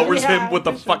Fisherman? lowers Yeah, him with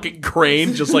the fucking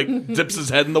crane, just like dips his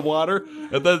head in the water,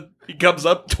 and then he comes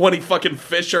up, 20 fucking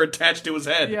fish are attached to his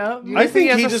head. Yep. You I think think he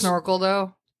has he a just- snorkel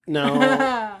though? No.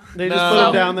 They just No. put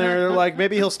him down there. They're like,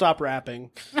 maybe he'll stop rapping.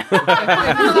 If he's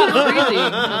not breathing,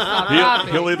 he'll stop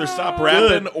rapping. He'll either stop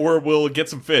rapping or we'll get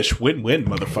some fish. Win-win,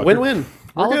 motherfucker. Win-win.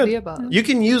 We're All good. of the above. You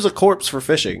can use a corpse for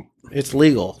fishing. It's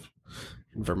legal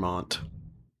in Vermont.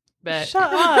 Bet.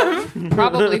 Shut up.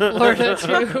 Probably Florida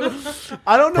too.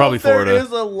 I don't know Probably if there Florida.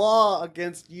 is a law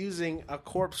against using a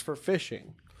corpse for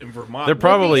fishing. In Vermont. They're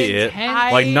probably The it.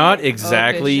 intent Like, not of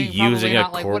exactly fishing, probably using a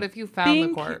not. Like, what corpse. if you found the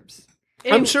Think- corpse?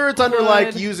 I'm sure it's under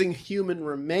like could- using human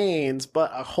remains,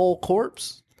 but a whole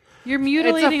corpse? You're It's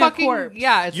mutilating a fucking corpse.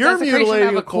 yeah. It's You're desecration mutilating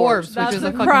of a corpse. which That's is a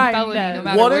a fucking crime, felony, then. no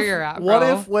matter What where if, you're at, what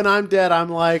bro. if when I'm dead, I'm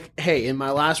like, hey, in my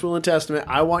last will and testament,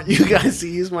 I want you guys to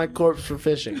use my corpse for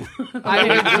fishing. I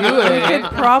didn't do You it?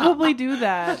 could probably do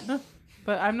that,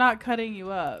 but I'm not cutting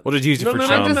you up. We'll just use it for no,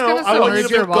 chum. I'm just gonna I want you to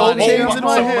submerge your put gold body. chains in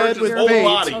my Submerge head his with whole bait.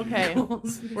 body. Okay.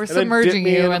 We're dip submerging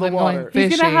me you into and the then water. going fishing.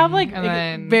 He's gonna have like and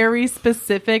then very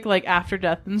specific like after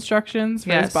death instructions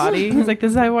for his Yes. body. He's like,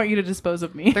 "This is how I want you to dispose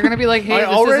of me." they're gonna be like, "Hey, I this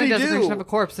already isn't desecration do. of a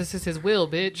corpse. This is his will,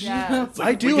 bitch." Yeah.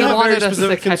 I do we have wanted very us to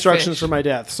specific catch instructions fish. for my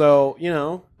death, so, you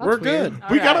know, we're That's weird. good.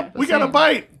 We All got right. we got a Same.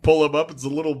 bite. Pull him up. It's a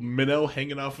little minnow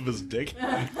hanging off of his dick.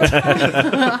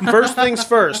 First things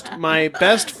first, my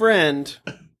best friend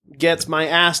gets my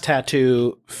ass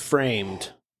tattoo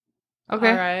framed. Okay,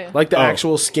 All right. Like the Oh.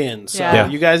 actual skin. So Yeah.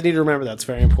 you guys need to remember that's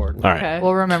very important. All right. Okay.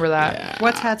 we'll remember that.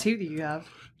 What tattoo do you have?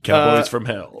 Cowboys from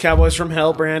hell. Cowboys from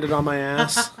Hell branded on my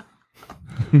ass.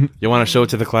 You want to show it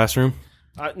to the classroom?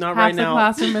 Not Half right the now.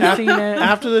 classroom has seen it.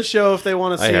 After the show, if they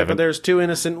want to I see it, haven't. but there's two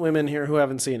innocent women here who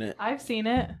haven't seen it. I've seen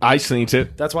it. I seen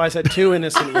it. That's why I said two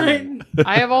innocent women.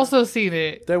 I have also seen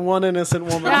it. Then one innocent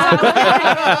woman. I'm like,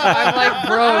 I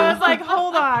bro. was like,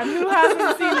 hold on, who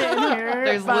hasn't seen it in here?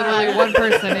 There's Bye. literally one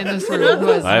person in this room who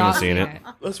has I haven't not seen seen it. it.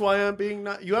 That's why I'm being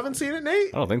not. You haven't seen it,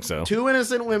 Nate? I don't think so. Two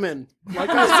innocent women. Like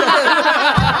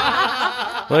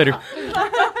I Later. said.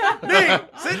 Nate,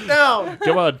 sit down.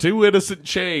 Come on, two innocent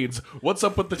chains. What's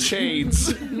up with the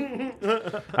chains?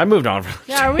 I moved on. From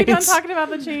Yeah, are we done chains. talking about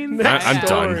the chains? I'm done.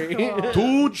 Story.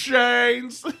 Two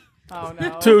chains. Oh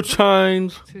no. 2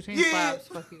 chains. 2 chain slaps.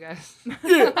 Fuck you guys.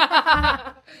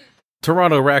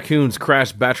 Toronto raccoons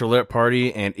crash bachelorette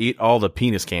party and eat all the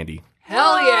penis candy.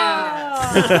 Hell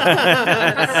yeah.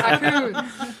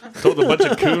 Raccoons. Told a bunch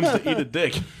of coons to eat a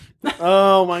dick.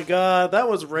 Oh my god, that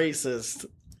was racist.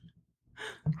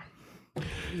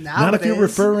 Not if you're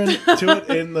referring to it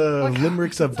in the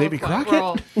limericks of Davy We're Crockett.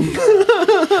 all-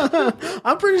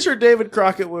 I'm pretty sure David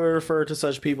Crockett would refer to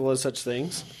such people as such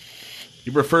things.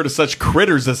 You refer to such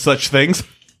critters as such things.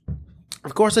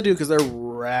 Of course I do, because they're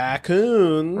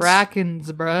raccoons. Rackins,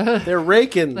 bruh. They're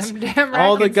rakins. Them damn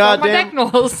All the rackins stole my goddamn-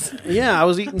 necknose. Yeah, I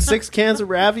was eating 6 cans of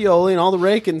ravioli and all the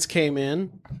rakins came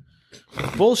in.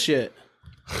 Bullshit.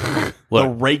 The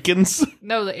Look, rakins.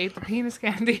 No, they ate the penis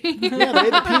candy. Yeah, they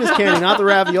ate the penis candy, not the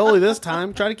ravioli this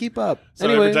time. Try to keep up. So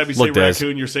Anyway. every time you say Look, Des.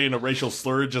 raccoon, you're saying a racial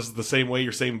slur just the same way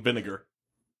you're saying vinegar.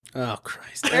 Oh,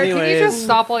 Christ. Eric, can you Anyways, just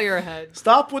stop while you're ahead?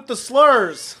 stop with the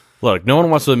slurs. look, no one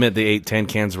wants to admit they ate 10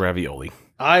 cans of ravioli.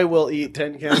 I will eat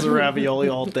 10 cans of ravioli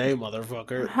all day,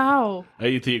 motherfucker. How? I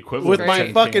eat the equivalent With of my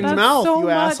 10 fucking cans. That's mouth, so you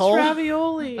much asshole.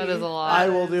 ravioli. That is a lot. I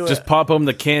will do Just it. pop open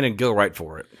the can and go right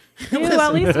for it. Ew,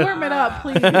 at least warm it up,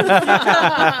 please.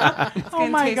 Oh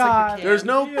my god. There's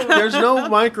no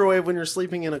microwave when you're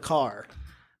sleeping in a car.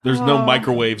 There's no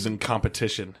microwaves in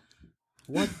competition.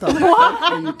 What the fuck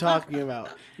are you talking about?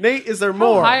 Nate, is there How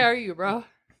more? high are you, bro?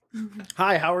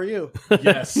 Hi, how are you?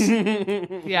 Yes.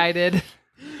 Yeah, I did.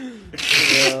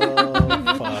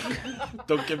 Oh, fuck.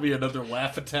 Don't give me another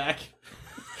laugh attack.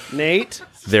 Nate?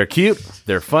 They're cute,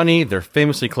 they're funny, they're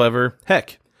famously clever.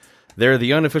 Heck, they're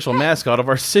the unofficial mascot of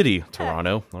our city,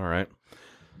 Toronto. All right.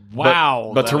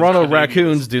 Wow. But that was Toronto Canadian.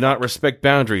 raccoons do not respect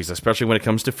boundaries, especially when it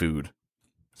comes to food.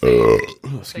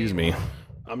 Excuse me.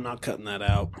 I'm not cutting that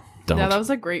out. Don't. Yeah, that was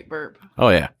a great burp. Oh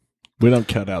yeah. We don't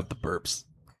cut out the burps.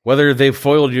 Whether they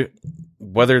foiled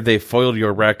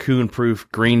your raccoon-proof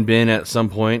green bin at some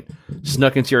point,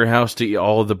 snuck into your house to eat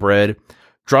all of the bread,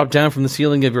 dropped down from the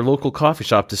ceiling of your local coffee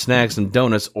shop to snag some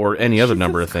donuts or any other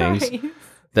number of things Christ.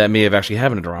 that may have actually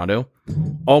happened in Toronto,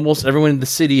 almost everyone in the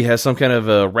city has some kind of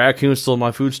a raccoon stole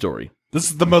my food story.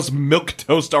 This is the most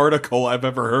milquetoast article I've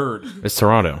ever heard. It's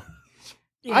Toronto.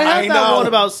 I had I that know. one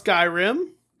about Skyrim.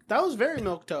 That was very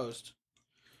milquetoast.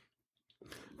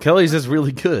 Kelly's is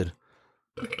really good.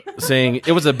 Saying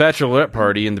it was a bachelorette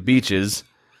party in the beaches.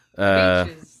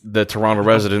 Beaches. The Toronto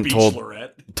resident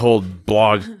told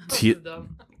blog T-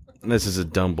 Dumb. this is a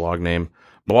dumb blog name.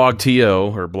 Blog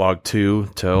TO or Blog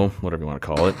 2 Toe, whatever you want to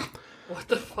call it. What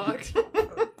the fuck?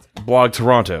 Blog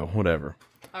Toronto, whatever.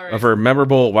 All right. Of her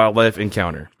memorable wildlife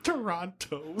encounter.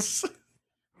 Toronto's.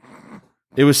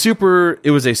 It was a super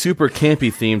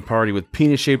campy themed party with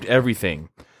penis-shaped everything.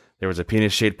 There was a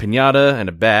penis-shaped piñata and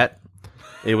a bat.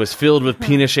 It was filled with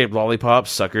penis-shaped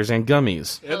lollipops, suckers, and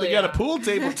gummies. And they got a pool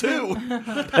table, too.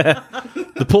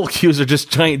 The pool cues are just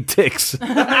giant dicks.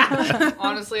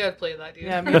 Honestly, I'd play that, dude.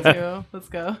 Yeah, me too. Let's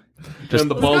go. Just-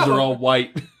 And the balls are all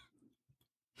white.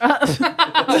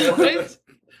 What?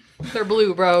 They're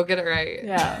blue, bro. Get it right.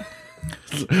 Yeah.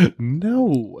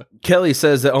 No. Kelly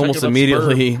says that almost about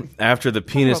immediately after the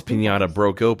penis piñata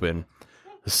broke open,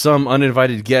 some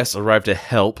uninvited guests arrived to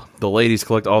help the ladies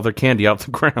collect all their candy off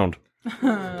the ground.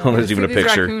 Oh, there's even a See these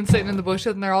picture. raccoons sitting in the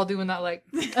bushes and they're all doing that like,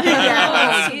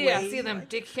 yeah, see them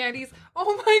dick candies.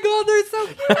 Oh my god, they're so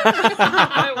cute.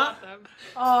 I want them.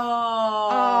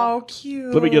 Oh,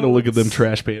 cute. Let me get a look at them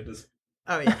trash pandas.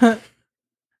 Oh yeah.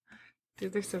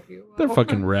 Dude, they're so cute. They're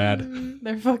fucking rad.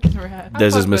 They're fucking rad. Des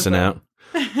is fuck missing with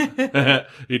out.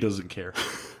 He doesn't care.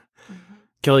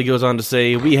 Kelly goes on to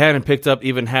say, we hadn't picked up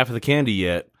even half of the candy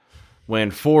yet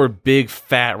when 4 big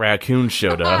fat raccoons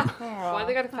showed up. Why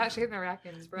they got a fat shape in their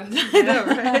raccoons, bro?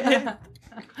 Well,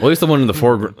 at least the one in the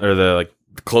foreground, or the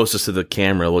closest to the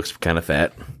camera, looks kind of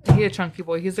fat. He a chunky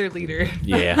boy. He's their leader.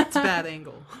 Yeah. It's a bad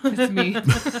angle. It's me.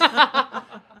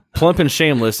 Plump and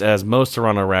shameless as most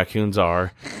Toronto raccoons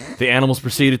are, the animals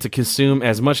proceeded to consume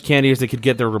as much candy as they could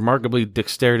get their remarkably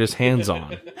dexterous hands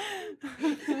on.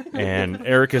 And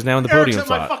Eric is now in the Eric's podium at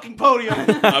my slot. fucking podium.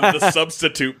 I'm I'm the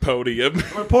substitute podium.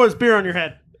 gonna pour this beer on your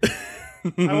head.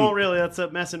 I won't really. That's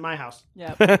a mess in my house.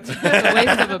 Yep. It's a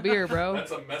waste of a beer, bro.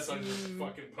 That's a mess on your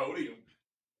fucking podium.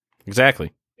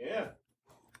 Exactly. Yeah.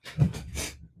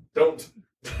 Don't.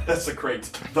 That's a great.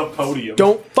 The podium.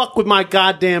 Don't fuck with my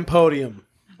goddamn podium.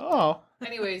 Oh.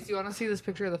 Anyways, do you want to see this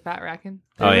picture of the fat raccoon?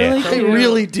 Oh, yeah. Really They cute.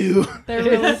 really do. They're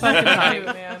really fucking cute,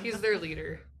 man. He's their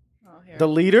leader. Oh, here. The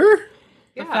leader?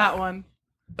 The fat one.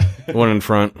 The one in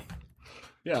front.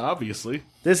 Yeah, obviously.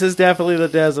 This is definitely the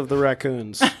Des of the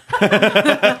raccoons.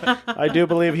 I do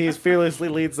believe he fearlessly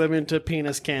leads them into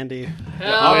penis candy.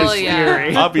 Hell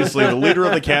yeah. Obviously, the leader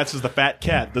of the cats is the fat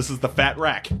cat. This is the fat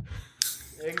rack.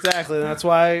 Exactly. That's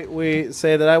why we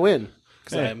say that I win.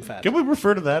 Because I am fat. Can we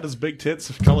refer to that as big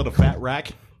tits? Call it a fat rack?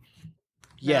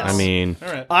 Yes. I mean, All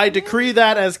right. I decree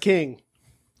that as king.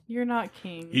 You're not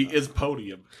king. He is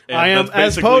podium. And I am that's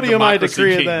as basically podium. I Democracy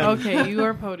decree it King. then. Okay, you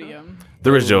are podium.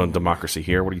 there is no democracy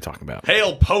here. What are you talking about?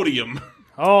 Hail podium.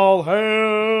 All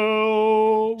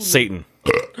hail! Satan.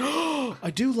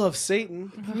 I do love Satan.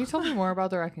 Can you tell me more about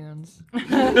the raccoons?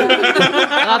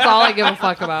 That's all I give a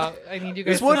fuck about. I need you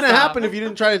guys This wouldn't to have stop. happened if you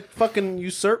didn't try to fucking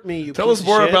usurp me. You Tell piece us of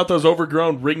more shit. about those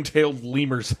overgrown ring-tailed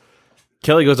lemurs.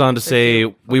 Kelly goes on to say,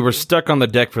 we were stuck on the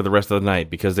deck for the rest of the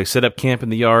night because they set up camp in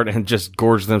the yard and just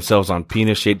gorged themselves on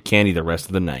penis-shaped candy the rest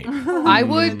of the night. I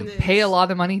would pay a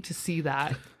lot of money to see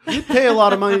that. You'd pay a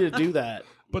lot of money to do that.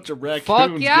 Bunch of raccoons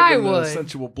Fuck yeah, I giving would.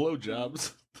 sensual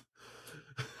blowjobs.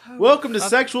 Welcome to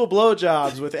Sexual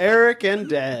Blowjobs with Eric and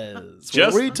Des, where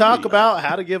Just we talk me. about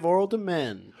how to give oral to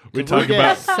men. We talk Yeah.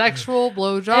 about Sexual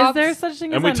blowjobs. Is there such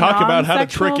thing and as we a talk about how to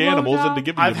non-sexual trick animals blowjob? into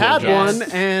giving you I've had blowjobs.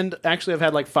 one, and actually, I've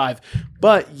had like 5.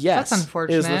 But yes, That's is the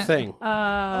unfortunate. thing.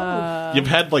 You've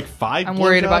had like 5. I'm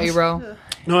worried about you, blowjobs? bro.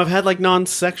 No, I've had like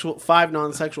 5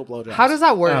 non-sexual blowjobs. How does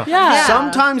that work? Yeah.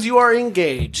 Sometimes you are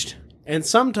engaged, and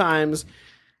sometimes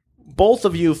both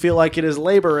of you feel like it is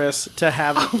laborious to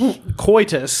have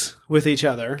coitus with each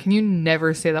other. Can you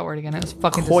never say that word again? It was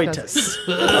fucking disgusting.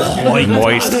 Coitus.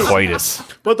 Moist coitus.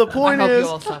 But the point I hope you is,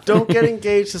 all suffer. don't get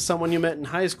engaged to someone you met in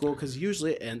high school because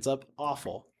usually it ends up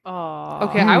awful. Aw.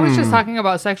 Okay, I was just talking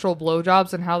about sexual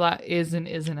blowjobs and how that is and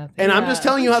isn't a thing. And I'm just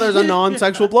telling you how there's a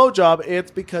non-sexual blowjob.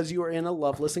 It's because you are in a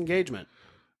loveless engagement.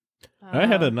 I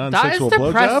had a that is non-sexual blowjob.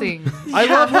 depressing. I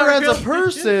love her as a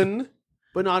person,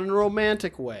 but not in a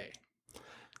romantic way.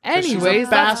 Anyways,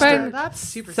 that's bastard. been That's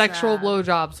super sexual sad.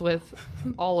 blowjobs with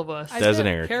all of us. Des and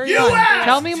Eric. Carry on.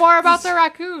 Tell me more about the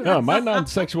raccoon. No, my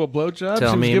non-sexual blowjob. Tell She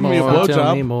was me giving me a more,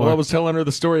 tell me blowjob more. while I was telling her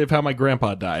the story of how my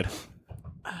grandpa died.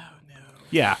 Oh no.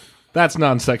 Yeah, that's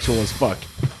non-sexual as fuck.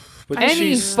 But Any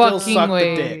she still fucking sucked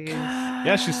way. the dick.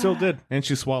 Yeah, she still did, and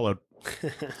she swallowed.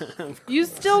 You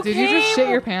still Did came you just shit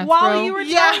your pants, while bro? you were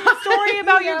telling the story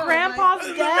about your grandpa's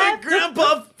death?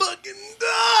 Grandpa fucking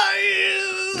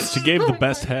died. She gave the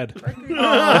best head.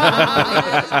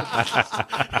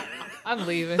 I'm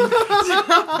leaving.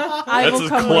 I That's will as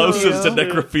come closest to with you.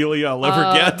 necrophilia I'll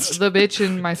ever get. The bitch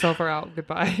and myself are out.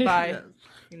 Goodbye. Bye.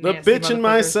 The Nasty Bitch and motherfuckers.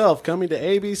 Myself coming to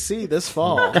ABC this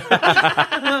fall.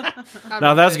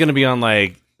 Now that's going to be on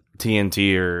like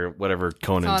TNT or whatever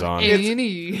Conan's on on.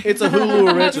 A&E. It's a Hulu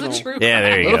That's original. a true. Yeah,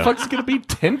 there you What the go. fuck's it gonna be?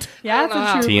 Tint? Yeah, it's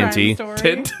a true TNT. crime story.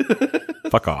 Tint?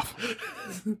 Fuck off.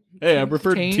 Hey, I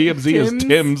referred to Taint? TMZ as Tim's?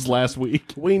 Tim's last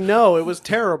week, We know it was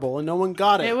terrible and no one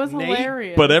got it. It was Nate?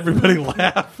 hilarious. but everybody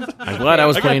laughed. I'm glad I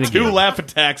was I playing got a 2 game. laugh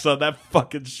attacks on that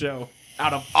fucking show.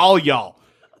 Out of all y'all,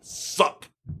 suck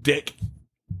dick.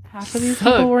 Half of these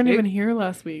Suck, people weren't dick. even here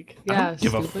last week. Yeah,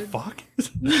 Give a stupid. fuck.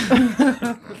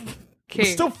 Okay.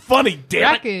 It's still funny, damn it.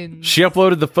 Raccoon. She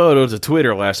uploaded the photo to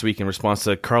Twitter last week in response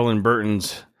to Carlin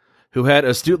Burton's, who had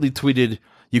astutely tweeted,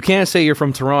 "You can't say you're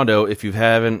from Toronto if you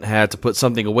haven't had to put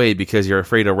something away because you're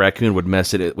afraid a raccoon would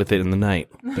mess with it in the night."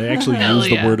 They actually Hell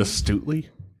used yeah. the word astutely.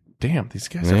 Damn, these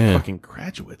guys Yeah. are fucking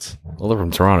graduates. Well, they're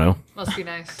from Toronto. Must be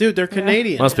nice. Dude, they're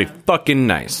Canadian. Must be fucking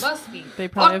nice. Must be. They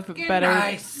probably have Fucking better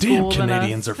nice. Damn, school than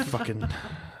Canadians us. are fucking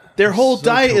Their whole So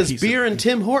diet is cohesive. beer and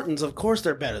Tim Hortons. Of course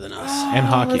they're better than us. and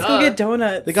hockey. Let's go get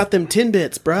donuts. They got them tin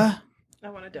bits, bruh. I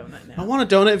want a donut I now. want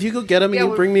a donut. If you go get them and Yeah, you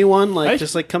we- bring me one, like I-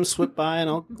 just like come swip by and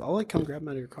I'll like come grab them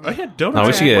out of your car. I had donuts No, we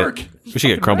at should work.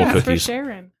 get crumble That's for cookies.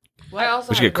 Sharon. I also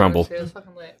We should had get crumble. donuts, too. It was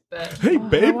fucking lit. But Hey, I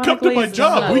babe, want come to my glazed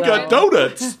job. We got donut.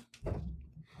 donuts.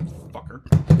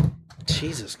 Fucker.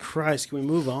 Jesus Christ, can we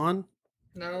move on?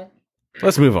 no,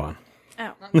 Let's move on.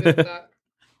 not good with that.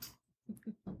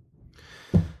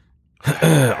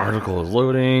 Article is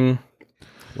loading.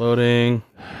 Loading.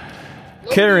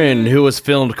 Karen, who was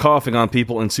filmed coughing on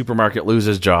people in supermarket,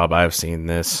 loses job. I've seen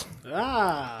this.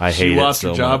 Ah. I hate She it lost so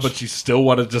her job, much. but she still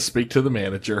wanted to speak to the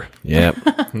manager. Yep.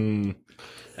 And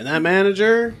that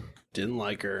manager didn't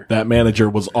like her. That manager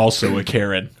was also a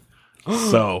Karen.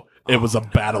 So it was a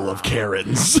battle of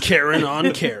Karens. Karen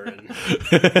on Karen.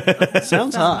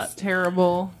 Sounds hot. It's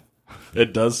terrible.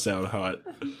 It does sound hot.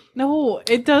 No,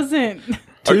 it doesn't.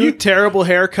 Two terrible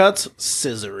haircuts,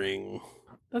 scissoring.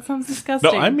 That sounds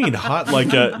disgusting. No, I mean hot.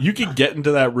 Like you can get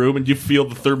into that room and you feel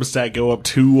the thermostat go up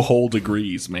 2 whole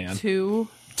degrees, man. 2.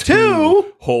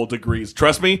 2 whole degrees.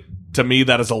 Trust me. To me,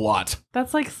 that is a lot.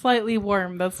 That's like slightly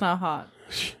warm. That's not hot.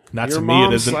 Not Your to me, it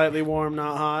mom's isn't. slightly warm,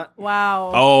 not hot.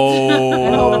 Wow.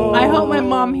 Oh, I hope my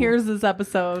mom hears this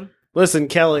episode. Listen,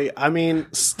 Kelly, I mean,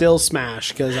 still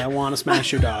smash because I want to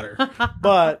smash your daughter.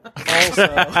 But also,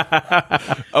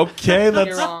 okay. You're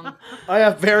That's wrong. I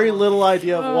have very little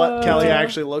idea of what Kelly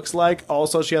actually looks like.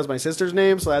 Also, she has my sister's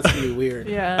name, so that's going to be weird.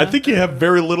 Yeah. I think you have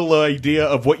very little idea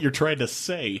of what you're trying to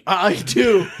say. I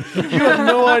do. You have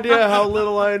no idea how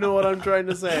little I know what I'm trying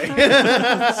to say.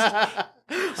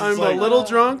 I'm like, a little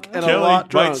drunk and a Kelly lot might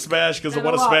drunk. smash because I And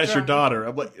a want to lot smash your drunk. daughter.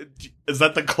 I'm like, is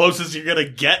that the closest you're gonna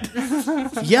get?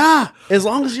 Yeah, as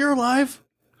long as you're alive,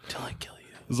 till I kill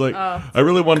you. It's like, I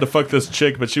really wanted to fuck this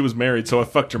chick, but she was married, so I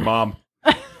fucked her mom.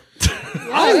 I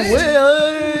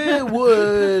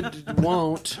would,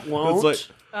 won't. It's like,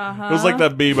 it was like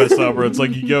that meme I saw where it's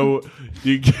like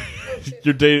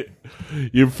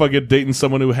you're fucking dating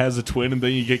someone who has a twin, and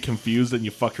then you get confused and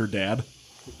you fuck her dad.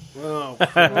 Oh,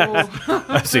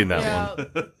 I've seen that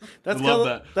one. that's I love called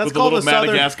that. that's With the called little a southern.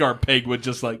 Madagascar pig with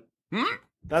just like,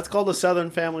 That's called a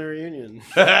Southern family reunion.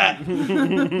 I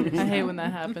hate when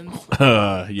that happens.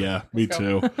 yeah, me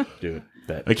too. Dude,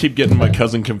 Bet. I keep getting my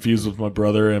cousin confused with my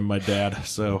brother and my dad.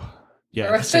 So yeah,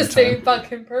 They're at the the same same time,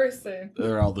 fucking person.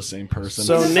 they're all the same person.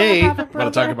 So Nate, want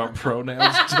to talk about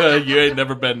pronouns? You ain't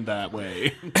never been that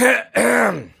way.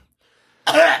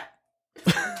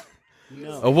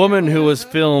 A woman who was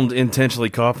filmed intentionally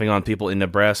coughing on people in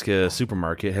Nebraska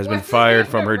supermarket has been fired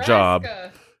from her job.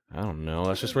 I don't know.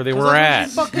 That's just where they were at.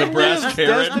 Nebraska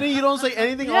Karen. Destiny, you don't say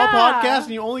anything all Yeah. podcast,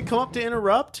 and you only come up to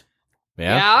interrupt.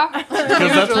 Yeah. Yeah? Because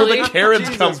that's where the Usually. Karens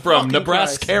come Jesus from. fucking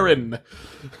Nebraska Christ. Karen.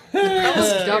 That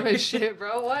was dumb as shit,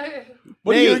 bro. What?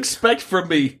 What do you Nate. expect from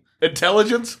me?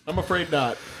 Intelligence? I'm afraid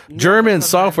not. German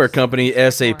software company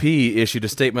SAP issued a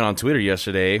statement on Twitter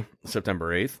yesterday,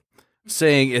 September 8th,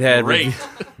 saying it had Great.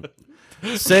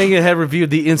 saying it had reviewed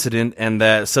the incident and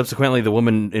that subsequently the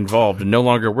woman involved no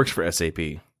longer works for SAP.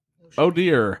 Oh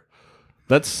dear.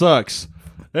 That sucks.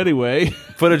 Anyway,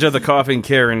 Footage of the coughing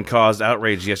Karen caused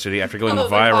outrage yesterday after going Oh,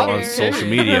 the viral on coughing social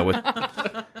media with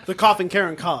The coughing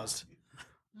Karen caused.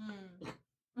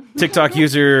 TikTok I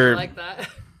user like that.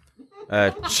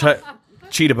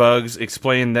 Cheetah Bugs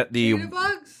explained that the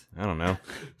Bugs? I don't know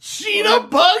Cheetah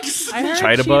bugs! I heard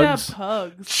Cheetah cheetah bugs?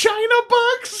 pugs. China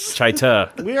bugs!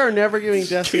 Cheetah. We are never giving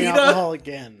Destiny Cheetah. alcohol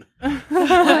again.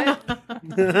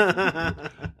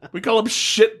 We call them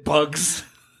shit bugs.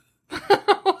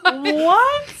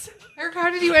 What? Eric,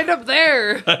 how did you end up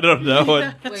there? I don't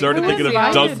know. I started Wait, thinking of who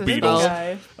is dung this beetles.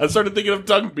 guy? I started thinking of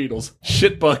dung beetles.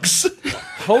 Shit bugs.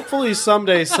 Hopefully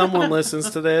someday someone listens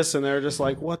to this and they're just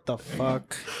like, what the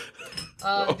fuck? Dude,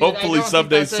 I Hopefully don't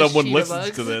someday think that says someone cheetah listens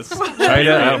bugs. to this.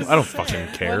 Cheetah. I don't fucking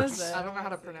care. What is that? I don't know how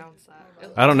to pronounce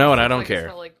that. I don't know, and I don't Like, care. It's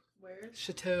not like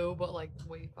chateau, but like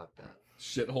way fucked up.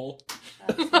 Shithole.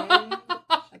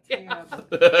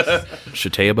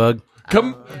 Cheetah bug.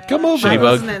 Come over. Shitty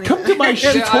bug. Come to my Dude,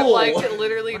 I'm shithole. like,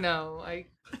 literally, no.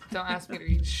 Don't ask me to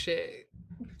eat shit.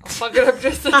 I'll fuck it up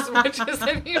just as much as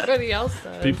anybody else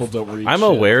does. People don't read I'm shit.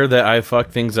 aware that I fuck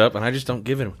things up, and I just don't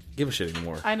give a shit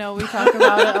anymore. I know we talk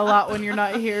about it a lot when you're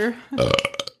not here.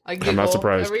 I giggle not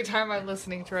surprised. every time I'm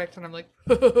listening to Rex and I'm like,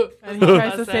 And he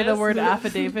tries to say the word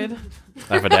affidavit.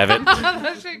 Affidavit.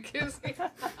 that shit gives me.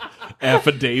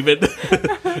 Affidavit.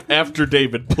 After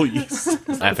David, please.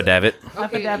 Affidavit.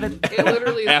 Okay, Affidavit. It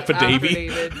literally is Affidavit. after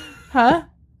David. Huh?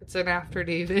 It's an after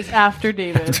David. After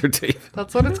David.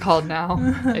 That's what it's called now.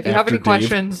 If you have After any Dave.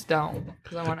 questions, don't,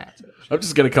 because I want to answer. I'm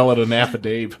just going to call it an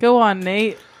affidavit. Go on,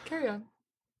 Nate. Carry on.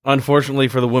 Unfortunately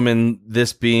for the woman,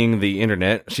 this being the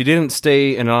internet, she didn't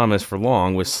stay anonymous for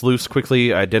long, with sleuths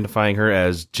quickly identifying her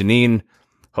as Janine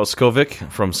Hoskovic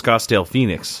from Scottsdale,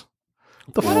 Phoenix.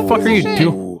 What the fuck are you shit.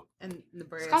 doing? In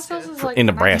Nebraska. Scottsdale is like In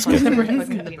Nebraska.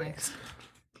 fucking Phoenix.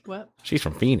 What? She's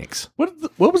from Phoenix.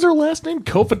 What was her last name?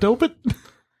 Kofadovit?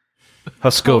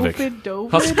 Hoskovic. COVID, Dovid?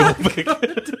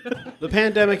 Huskovic. The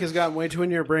pandemic has gotten way too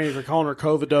in your brain for calling her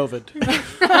COVID-Ovid.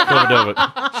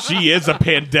 Hoskovic. She is a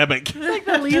pandemic. Like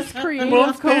the least creative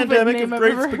Month COVID pandemic name of I've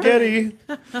great ever spaghetti.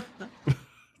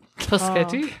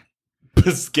 Piscetti.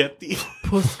 Biscotti.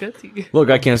 Piscetti. Look,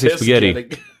 I can't say spaghetti.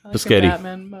 heard. Like Biscotti. a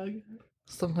Batman mug.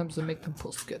 Sometimes they make them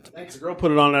Piscetti. Thanks, girl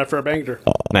put it on after I banged her.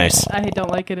 Nice. I don't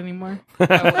like it anymore.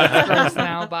 It's gross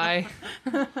now. Bye.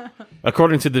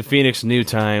 According to the Phoenix New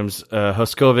Times,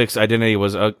 Hoskovic's identity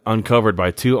was uncovered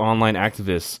by two online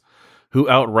activists who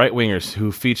out right-wingers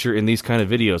who feature in these kind of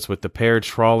videos with the pair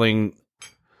trawling...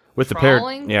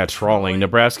 Trawling? trawling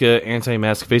Nebraska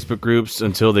anti-mask Facebook groups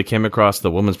until they came across the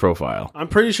woman's profile. I'm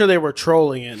pretty sure they were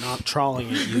trolling it, not trawling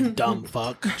it, you dumb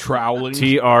fuck. Trowling.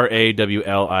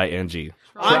 TRAWLING.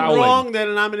 I'm Trowling. wrong then,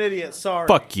 and I'm an idiot. Sorry.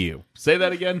 Fuck you. Say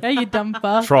that again. Hey, you dumb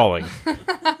fuck. Trawling.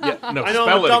 Yeah, no, I know spell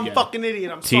I'm a it dumb again. fucking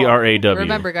idiot. I'm sorry. TRAW.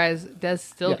 Remember, guys, Des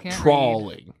still Yeah, can't read.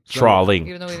 trawling. Trawling.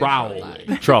 Even though he didn't know Trowling.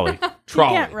 that. Trawling. You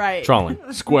Trawling. can't write.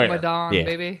 Trawling. Square. Madong, Yeah.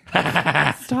 baby.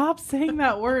 Stop saying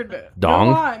that word. Dong?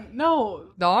 Go on. No.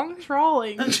 Dong?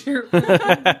 Trawling.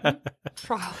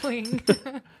 Trawling.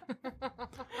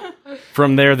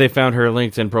 From there, they found her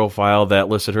LinkedIn profile that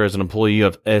listed her as an employee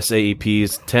of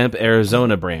SAEP's Temp,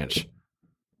 Arizona branch.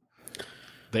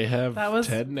 They have That was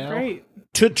Ted now. great.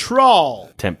 To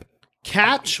trawl. Temp.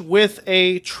 Catch with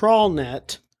a trawl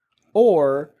net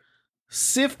or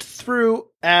sift through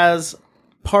as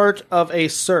part of a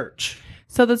search.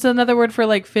 So that's another word for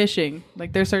like fishing.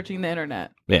 Like they're searching the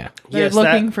internet. Yeah. They're Yes,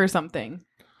 looking for something.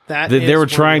 They were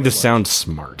trying to sound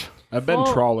smart. I've been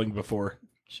Oh. trawling before.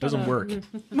 Doesn't up. work. It's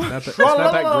not that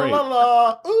great.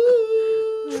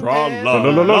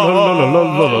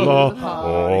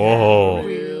 Oh.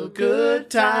 Real good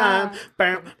time.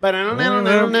 Everybody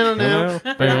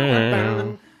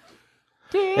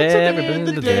in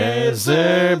the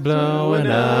desert blowing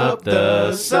up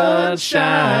the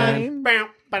sunshine.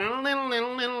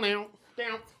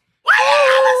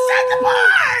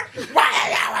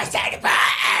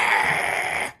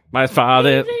 My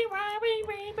father.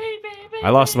 I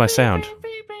lost my sound.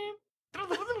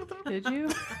 Did you?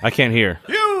 I can't hear.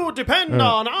 You depend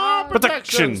on our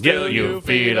Protection, still you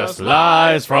feed us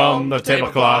lies from the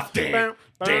tablecloth. There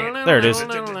it is.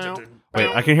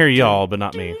 Wait, I can hear y'all, but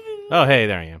not me. Oh, hey,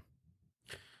 there I am.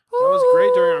 That was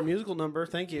great during our musical number.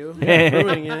 Thank you.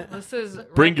 Ruining it. This is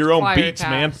Bring your own Choir beats,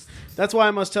 man. cast. That's why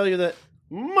I must tell you that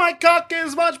my cock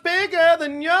is much bigger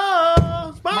than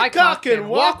yours. My cock can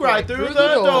walk right through the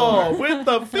door with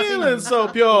the feeling so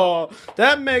pure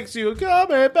that makes you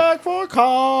coming back for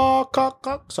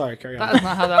cock. Sorry, carry on. That is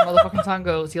not how that motherfucking song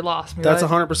goes. You lost me. That's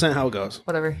right? 100% how it goes.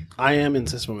 Whatever. I am in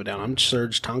System of a Down. I'm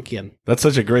Serge Tankian. That's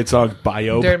such a great song.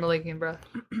 Biob. Darren Malikian, bro.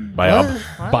 Biob.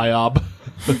 Biob.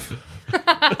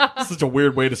 Such a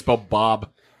weird way to spell Bob.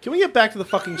 Can we get back to the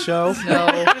fucking show? No.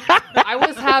 I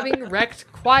was having wrecked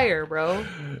choir, bro.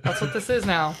 That's what this is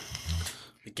now.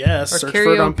 I guess. Or Search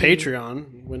for it on karaoke.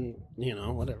 Patreon when,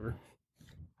 whatever.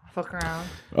 Fuck around.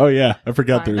 Oh, yeah. I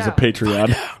forgot Find there was a out.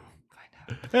 Patreon.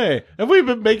 Hey, have we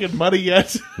been making money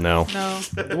yet? No. No.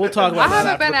 We'll talk I about that haven't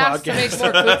after been the asked podcast.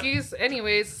 to make more cookies.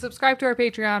 Anyways, subscribe to our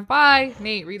Patreon. Bye.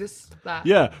 Nate, read us that.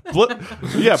 Yeah. Plug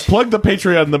the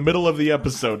Patreon in the middle of the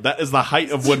episode. That is the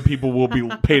height of when people will be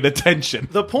paying attention.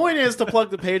 The point is to plug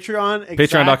the Patreon.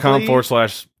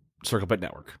 Patreon.com/Circle Pit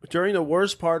Network. During the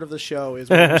worst part of the show is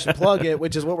when we should plug it,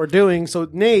 which is what we're doing. So,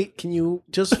 Nate, can you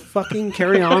just fucking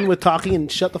carry on with talking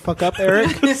and shut the fuck up,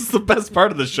 Eric? This is the best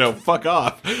part of the show. Fuck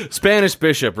off. Spanish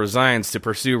bishop resigns to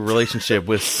pursue relationship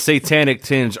with satanic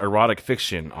tinge erotic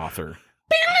fiction author.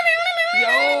 Yo,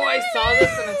 I saw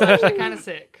this and it's actually kind of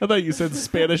sick. I thought you said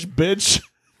Spanish bitch.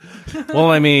 Well,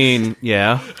 I mean,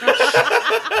 yeah.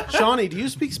 Shawnee, do you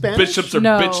speak Spanish? Bishops are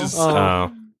No. bitches.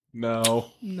 Oh, No.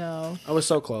 No. I was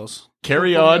so close.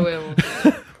 Carry Wait, on. wait,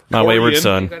 wait. my wayward Corian. You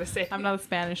son. gotta say I'm not a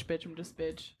Spanish bitch. I'm just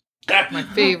bitch. my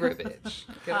favorite bitch.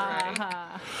 Get it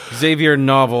right. Xavier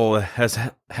Novel has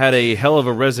had a hell of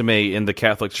a resume in the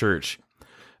Catholic Church.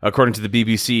 According to the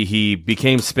BBC, he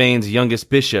became Spain's youngest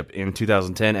bishop in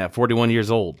 2010 at 41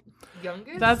 years old.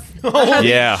 Youngest? That's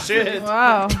Yeah. Shit.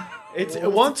 wow. It's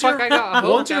once fuck you're I got a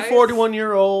hoe, once you're guys? 41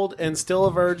 year old and still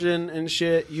a virgin and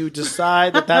shit, you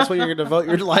decide that that's what you're going to devote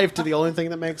your life to. The only thing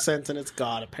that makes sense, and it's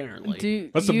God, apparently. Do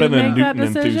Must have you been a make that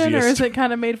Newton decision, or enthusiast. is it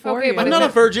kind of made for Okay, you? but I'm not a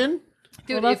virgin.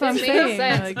 Dude, Well, if that's it what I'm made saying.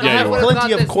 sense, Like, God Yeah, you would have plenty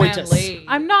got of this coitus. man laid.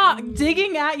 I'm not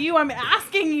digging at you. I'm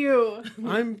asking you.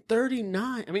 I'm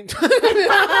 39. I mean,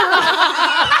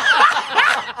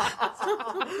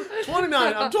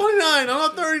 29. I'm 29. I'm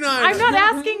not 39. I'm not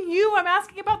asking you. I'm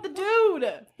asking about the dude.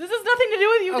 This has nothing to do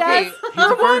with you, Okay, Des. he's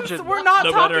For once, we're not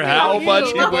No talking matter about how you. much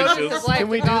he devoted wishes. his life Can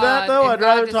we to do that, God, though? and I'd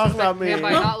rather God talk about disrespected him me.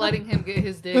 by not letting him get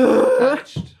his dick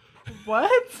touched.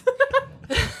 What?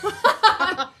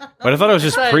 But I thought it was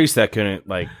just But- priests that couldn't,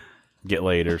 like, get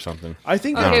laid or something. I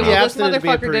think Okay, that Okay, he well, asked this him to be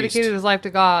a motherfucker priest. dedicated his life to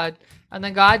God, and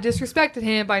then God disrespected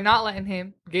him by not letting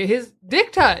him get his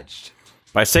dick touched.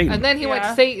 By Satan. And then he went Yeah.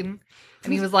 to Satan,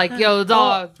 and he was like, "Yo,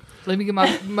 dog, let me get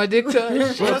my dick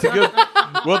touched."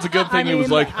 Well, it's a good thing he was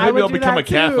mean, like, I maybe would I'll do become a that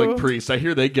Catholic too. priest. I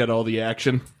hear they get all the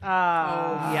action.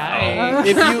 Yikes.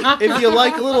 if you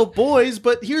like little boys,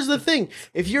 but here's the thing: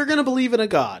 if you're gonna believe in a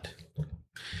God,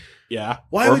 Yeah.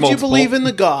 why Or would you multiple. believe in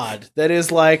the God that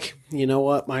is like, you know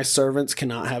what? My servants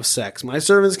cannot have sex. My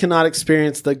servants cannot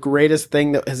experience the greatest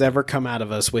thing that has ever come out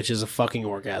of us, which is a fucking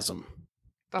orgasm.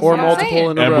 That's Or what I'm multiple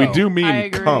saying. in a And row. we do I mean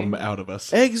agree. come out of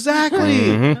us. Exactly.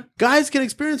 Mhm. Guys can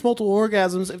experience multiple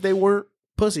orgasms if they weren't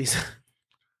pussies.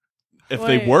 If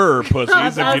Wait. they were pussies,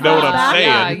 if That's you know what not I'm bad.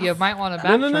 Yeah, saying. you might want to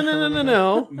No, backtrack. no, no, no, a no, little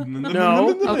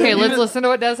no, bit. no. Okay, let's listen to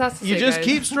what Des has to You say. just guys.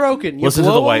 keep stroking. You Listen to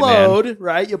blow the white a man. load,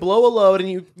 right? You blow a load, and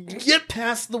you get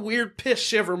past the weird piss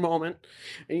shiver moment,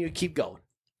 and you keep going.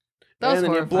 That was and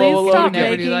then you horrifying. blow a Please load stop again.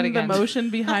 Never do that making the again. motion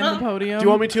behind the podium. Do you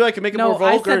want me to? I can make it No, more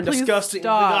I vulgar said and please disgusting.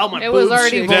 stop. Oh, my It was boobs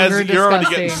already shake. vulgar. Des, you're already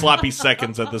disgusting. getting sloppy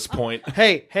seconds at this point.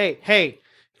 Hey!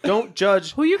 Don't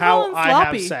judge Who you how calling I have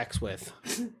sloppy? sex with.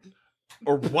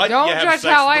 Or what Don't you have judge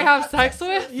sex how I with. have sex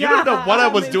with. You don't know what I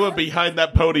was doing behind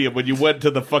that podium when you went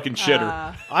to the fucking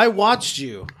shitter. I watched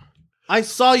you. I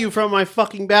saw you from my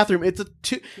fucking bathroom. It's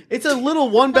a little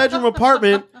 1-bedroom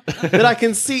apartment that I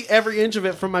can see every inch of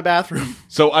it from my bathroom.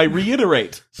 So I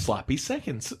reiterate, sloppy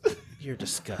seconds. You're He's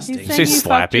disgusting. saying Say you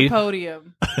fucked your slappy.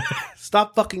 podium.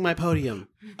 Stop fucking my podium.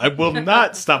 I will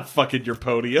not stop fucking your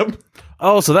podium.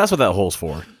 Oh, so that's what that hole's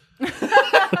for.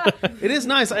 It is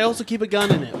nice. I also keep a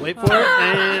gun in it. Wait for it.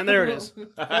 And there it is.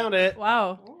 Found it.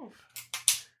 Wow.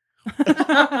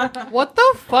 What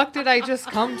the fuck did I just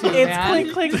come to, It's man?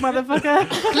 click click, motherfucker.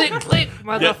 click, click,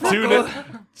 Yeah, tune motherfucker.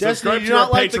 in. Destiny, Subscribe do to you our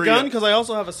not like the Patreon. gun? Because I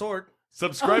also have a sword.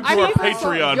 Subscribe I to our need my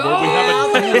sword. Patreon Yo! where we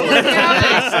have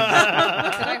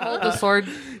Can I hold the sword?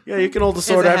 Yeah, you can hold the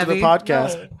sword it after the heavy?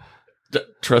 podcast.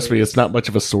 Trust me, it's not much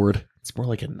of a sword. It's more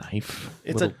like a knife.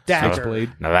 It's a Little dagger.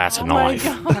 blade. Now that's a knife.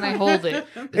 Can I hold it?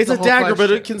 It's the a whole dagger, but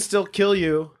question. it can still kill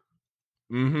you.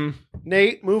 Mm-hmm.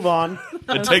 Nate, move on.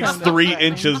 It takes sounds 3 threatening.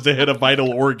 inches to hit a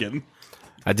vital organ.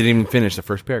 I didn't even finish the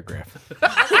first paragraph. Can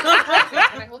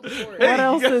I hold the sword? What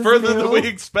else You got is further new? than we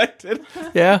expected.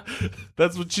 Yeah.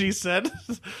 That's what she said.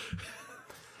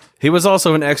 He was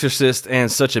also an exorcist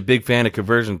and such a big fan of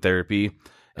conversion therapy,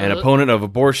 an opponent of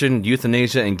abortion,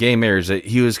 euthanasia, and gay marriage that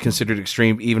he was considered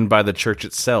extreme even by the church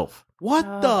itself. What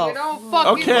You the? don't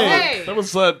fucking Okay, say. that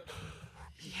was that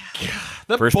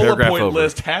First bullet paragraph point over.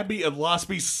 list had me and lost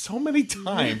me so many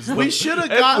times. We should have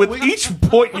And got with each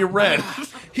point you read.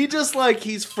 He just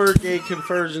he's for gay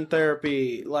conversion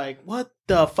therapy. Like what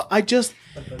the? I just.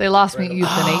 They lost me at Oh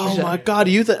euthanasia. my god,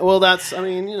 well, that's. I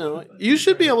mean, you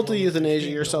should be able to euthanasia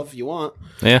yourself if you want.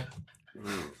 Yeah.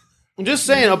 I'm just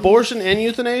saying, abortion and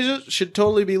euthanasia should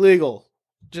totally be legal.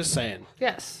 Just saying.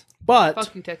 Yes. But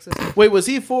Fuck you, Texas. wait, was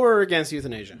he for or against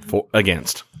euthanasia?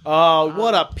 Against. Oh,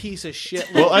 what a piece of shit!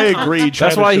 Well, I agree. That's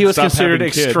China why he should was stop considered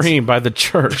having kids. extreme by the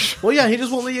church. Well, yeah, he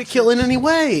just won't let you kill in any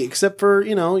way, except for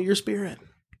your spirit.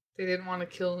 They didn't want to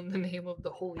kill in the name of the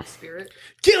Holy Spirit.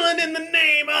 Killing in the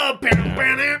name of.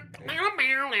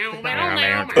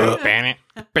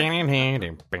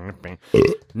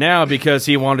 Now, because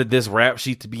he wanted this rap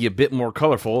sheet to be a bit more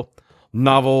colorful,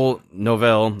 novelle,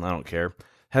 I don't care,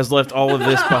 has left all of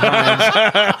this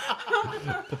behind.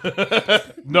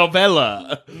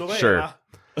 Novella. Sure.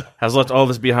 Has left all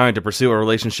this behind to pursue a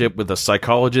relationship with a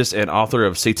psychologist and author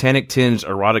of satanic tinged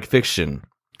erotic fiction.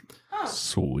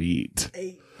 Sweet.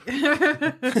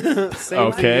 Same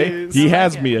Okay, thing. he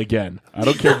has me again. I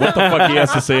don't care what the fuck he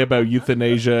has to say about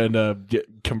euthanasia and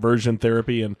conversion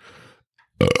therapy, and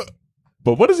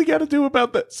but what does he got to do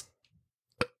about this?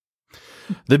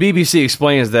 The BBC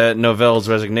explains that Novelle's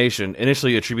resignation,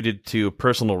 initially attributed to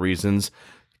personal reasons,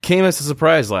 came as a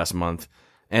surprise last month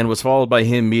and was followed by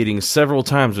him meeting several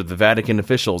times with the Vatican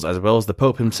officials as well as the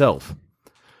Pope himself.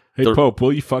 Hey Pope,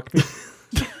 will you fuck me?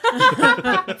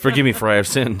 Forgive me for I have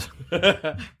sinned.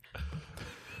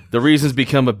 The reasons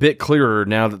become a bit clearer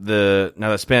now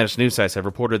that Spanish news sites have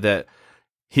reported that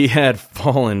he had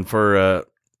fallen for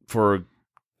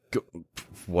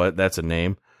what? That's a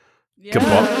name. Yeah.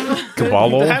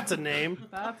 Caballo. That's a name.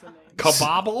 That's a name.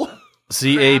 Kabobble?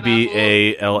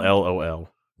 Caballol.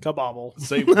 Kabobble.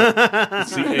 Say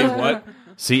C-A what?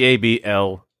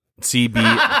 CABL.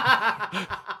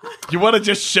 You want to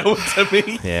just show it to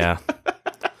me? Yeah.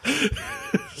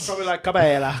 Probably like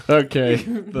Cabela. Okay.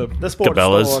 The The sports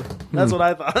Cabela's. store. That's what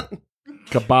I thought.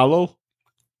 Caballo?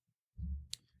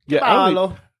 Yeah,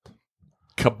 Cabalo.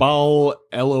 Cabal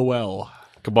LOL.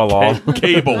 Caballo.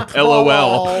 Cable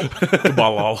LOL.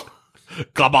 Caballo.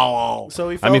 Cabal. So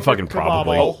he I mean, fell for fucking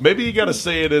probably. Cababo. Maybe you got to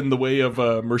say it in the way of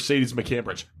Mercedes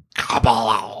McCambridge.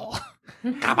 Cabal.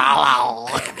 Cabal.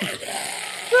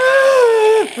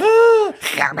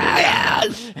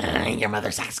 Your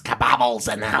mother sucks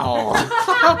kabobbles in hell.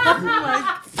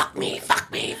 Fuck me,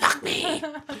 fuck me, fuck me.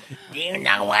 Do you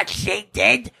know what she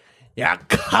did? Your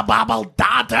kabobble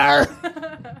daughter.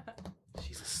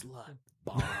 She's a slut.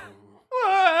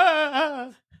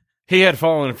 He had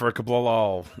fallen for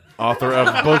Caballo, author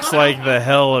of books like The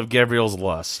Hell of Gabriel's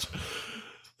Lust.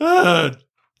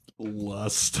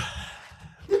 Lust.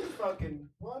 Fucking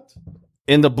what?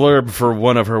 In the blurb for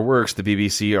one of her works, the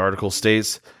BBC article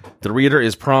states, the reader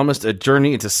is promised a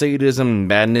journey into sadism,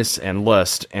 madness, and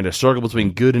lust, and a struggle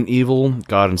between good and evil,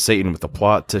 God and Satan, with a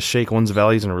plot to shake one's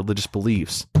values and religious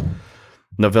beliefs.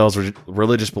 Novelle's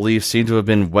religious beliefs seem to have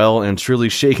been well and truly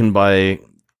shaken by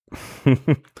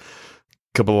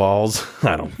Cabal's,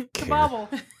 I don't care.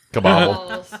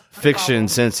 Cabal fiction,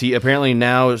 since he apparently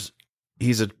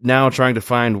he's now trying to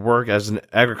find work as an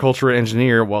agricultural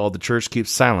engineer while the church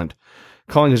keeps silent,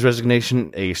 calling his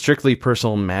resignation a strictly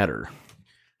personal matter.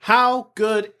 How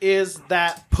good is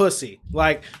that pussy?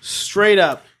 Like, straight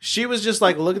up. She was just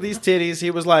like, look at these titties.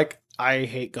 He was like, I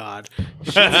hate God.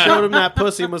 She showed him that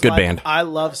pussy and was Good like, band. I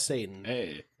love Satan.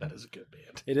 Hey, that is a good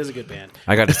band. It is a good band.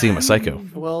 I got to see him at Psycho.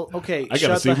 Well, okay. I got to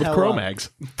shut see the him with hell up. Chromags.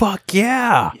 Fuck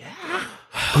yeah!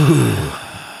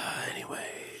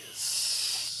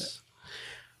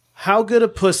 How good a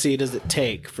pussy does it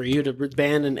take for you to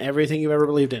abandon everything you've ever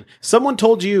believed in? Someone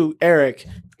told you, Eric,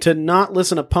 to not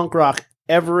listen to punk rock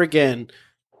ever again.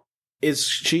 Is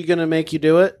she going to make you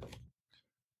do it?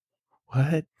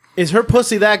 What? Is her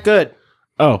pussy that good?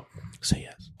 Oh. Say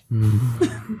yes.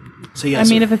 Say yes. I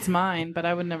mean, sir. if it's mine, but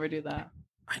I would never do that.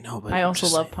 I know, but I I'm also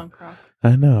just love saying. punk rock.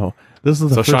 I know. This is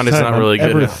the So first Sean is time not I'm really good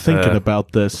ever at, thinking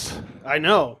about this. I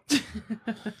know.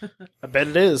 I bet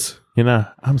it is. You know,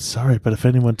 I'm sorry, but if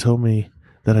anyone told me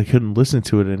that I couldn't listen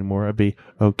to it anymore, I'd be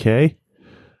okay.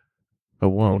 I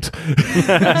won't.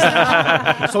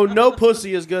 So no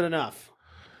pussy is good enough.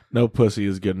 No pussy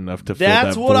is good enough to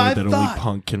That's fill what that I void that thought. only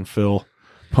Punk can fill.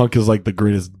 Punk is like the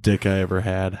greatest dick I ever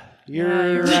had.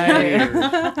 You're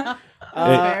right. Hey,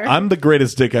 I'm the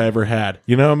greatest dick I ever had.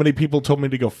 You know how many people told me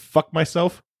to go fuck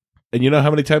myself? And you know how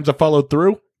many times I followed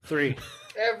through? 3.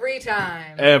 Every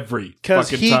time. Every Because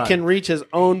fucking he time. can reach his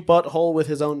own butthole with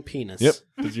his own penis. Yep.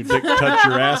 Does your dick touch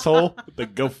your asshole?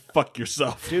 Then go fuck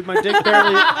yourself. Dude, my dick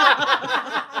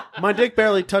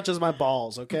barely touches my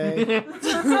balls, okay?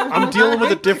 I'm dealing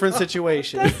with a different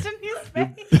situation. I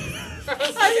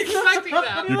was expecting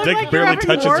that. Your dick barely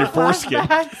touches your foreskin.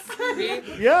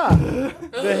 Yeah.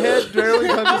 The head barely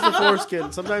touches the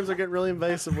foreskin. Sometimes I get really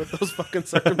invasive with those fucking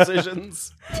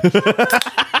circumcisions.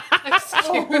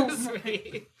 Excuse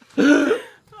me.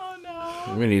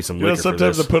 We need some You know, liquor for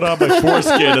sometimes I this. put on my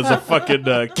foreskin as a fucking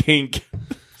kink.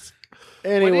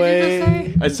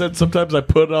 Anyway, I said sometimes I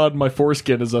put on my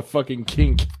foreskin as a fucking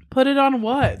kink. Put it on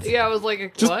what? Yeah, I was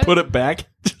like, Just what? put it back.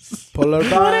 pull her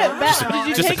back. Did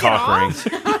you Just a take it cock off?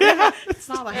 ring. It's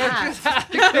not a hat.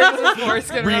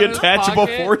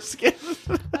 Reattachable foreskin.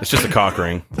 It's just a cock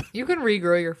ring. You can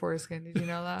regrow your foreskin. Did you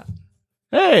know that?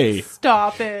 Hey.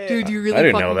 Stop it. Dude, you really I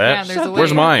didn't fucking know that. can. There's a way.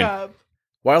 Where's mine? Up.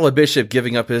 While a bishop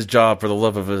giving up his job for the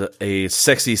love of a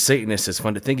sexy Satanist is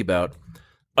fun to think about,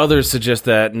 others suggest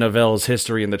that Novell's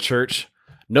history in the church,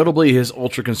 notably his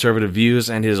ultra-conservative views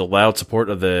and his loud support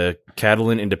of the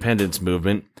Catalan independence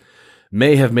movement,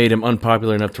 may have made him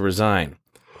unpopular enough to resign.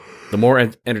 The more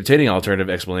entertaining alternative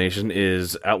explanation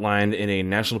is outlined in a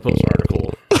National Post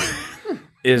article,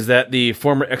 is that the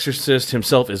former exorcist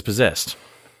himself is possessed.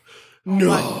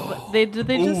 Did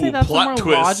they just say that's a plot more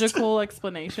twist. logical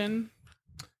explanation?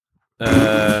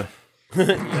 The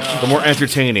more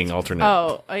entertaining alternate.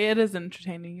 Oh, it is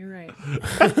entertaining. You're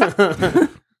right.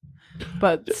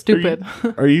 But stupid.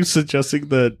 Are you suggesting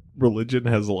that religion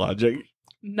has logic?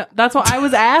 No, that's what I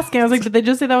was asking. I was like, did they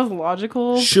just say that was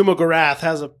logical? Shumagarath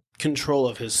has a control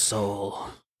of his soul.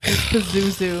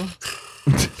 Pazuzu.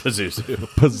 Pazuzu.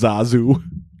 Pazzazu.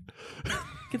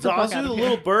 Get the fuck Zazu, out the of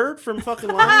little here. bird from fucking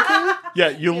Lion King? Yeah,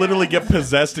 you literally get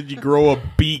possessed and you grow a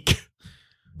beak.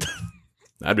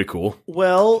 That'd be cool.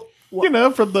 Well, You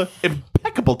know, from the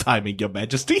impeccable timing, Your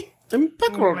Majesty.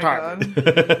 impeccable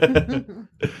time.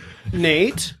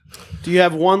 Nate, do you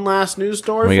have one last news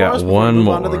story We for got us before one we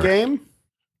move on to the more. game?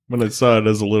 When I saw it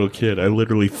as a little kid, I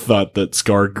literally thought that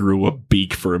Scar grew a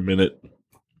beak for a minute.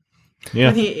 Yeah.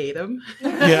 When he ate him.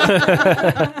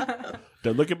 Yeah.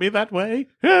 Don't look at me that way.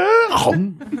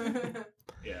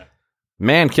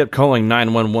 Man kept calling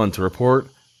 911 to report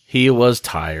he was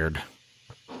tired.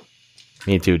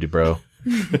 Me too, bro.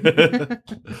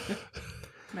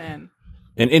 Man.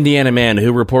 An Indiana man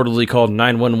who reportedly called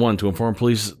 911 to inform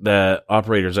police that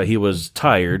operators that he was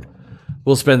tired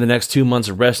will spend the next 2 months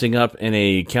resting up in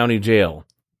a county jail.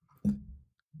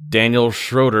 Daniel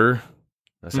Schroeder,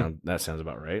 that sounds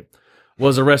about right,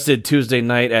 was arrested Tuesday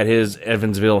night at his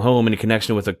Evansville home in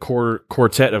connection with a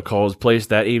quartet of calls placed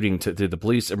that evening to the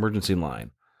police emergency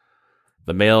line.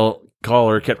 The male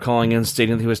caller kept calling in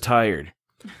stating that he was tired.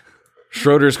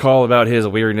 Schroeder's call about his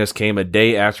weariness came a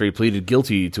day after he pleaded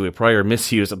guilty to a prior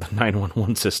misuse of the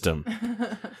 911 system.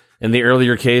 In the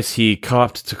earlier case, he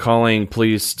copped to calling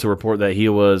police to report that he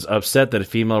was upset that a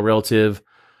female relative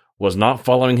was not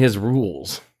following his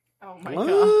rules. Oh my god.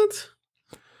 What?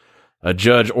 A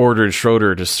judge ordered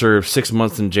Schroeder to serve 6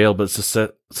 months in jail but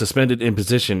suspended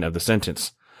imposition of the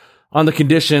sentence, on the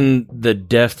condition the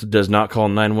deaf does not call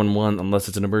 911 unless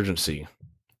it's an emergency.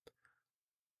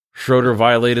 Schroeder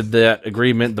violated that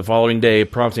agreement the following day,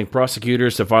 prompting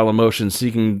prosecutors to file a motion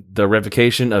seeking the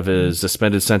revocation of his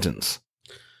suspended sentence.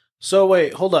 So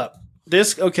wait, hold up.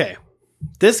 This guy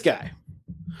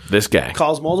This guy.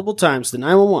 calls multiple times to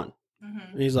 911.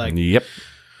 And he's like, Yep.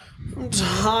 I'm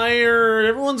tired.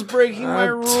 Everyone's breaking my I'm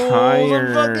rules. I'm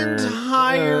tired. fucking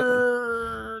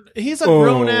tired. He's a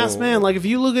grown ass man. Like, if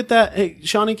you look at that, hey,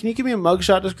 Shawnee, can you give me a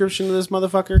mugshot description of this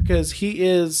motherfucker? Because he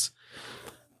is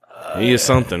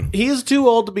Something. he is too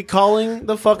old to be calling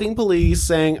the fucking police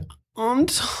saying, I'm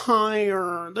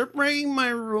tired. They're breaking my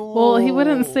rules. Well, he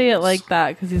wouldn't say it like that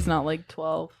because he's not like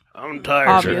 12. I'm tired.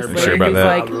 Obviously, Sure about he's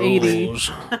that. like 80.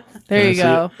 There you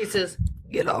go. He says,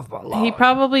 "Get off my lawn." He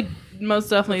probably most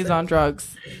definitely is on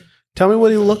drugs. Tell me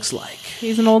what he looks like.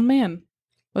 He's an old man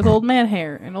with old man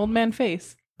hair and old man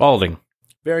face. Balding.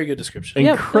 Very good description.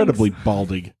 Yep, Incredibly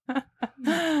balding.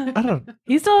 I don't.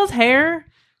 He still has hair.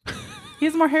 He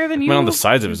has more hair than I you. mean, on the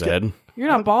sides of his head. You're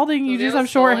not balding. You So just they'll have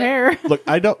short still hair. Look,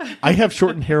 I have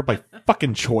shortened hair by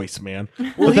fucking choice, man.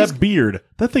 But that beard,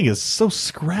 that thing is so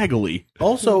scraggly.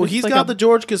 Also, It's he's like got a the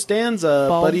George Costanza,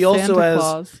 bald but he also Santa has.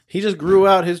 Claus. He just grew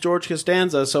out his George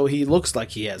Costanza, so he looks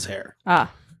like he has hair.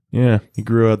 Ah, Yeah, he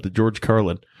grew out the George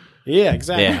Carlin. Yeah,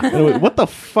 exactly. Yeah. Anyway, what the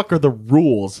fuck are the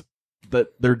rules that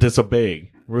they're disobeying?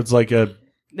 Where it's like a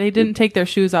they didn't take their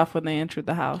shoes off when they entered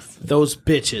the house. Those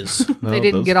bitches. They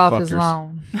didn't get off his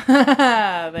lawn.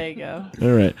 There you go. all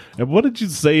right. And what did you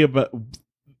say about?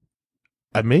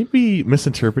 I may be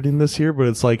misinterpreting this here, but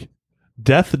it's like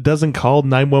death doesn't call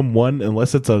 911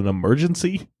 unless it's an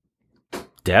emergency.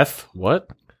 Death? What?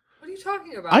 What are you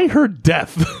talking about? I heard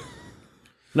death.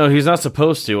 No, he's not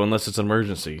supposed to unless it's an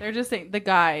emergency. They're just saying the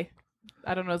guy.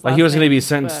 I don't know his Like last he was going to name, be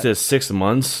sentenced but- to 6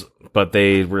 months, but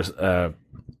they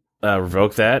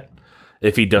revoked that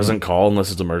if he doesn't call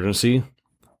unless it's emergency.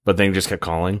 But then he just kept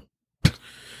calling.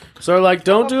 So they're like,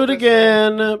 don't do it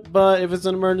again, but if it's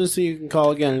an emergency, you can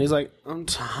call again. And he's like, I'm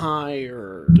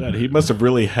tired. God, he must have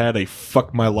really had a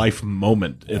fuck my life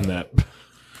moment in that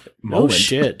No moment.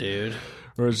 shit, dude.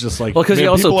 Where it's just like, Well, 'cause he man,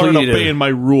 also people aren't pleaded- obeying my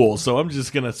rules, so I'm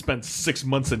just gonna spend 6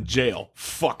 months in jail.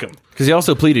 Fuck him. Because he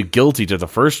also pleaded guilty to the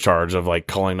first charge of like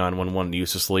calling 911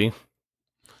 uselessly.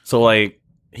 So like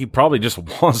he probably just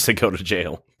wants to go to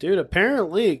jail. Dude,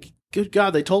 apparently, good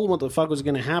God, they told him what the fuck was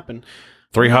going to happen.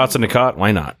 3 hots in a cot.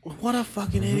 Why not? What a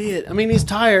fucking idiot. I mean, he's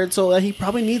tired, so he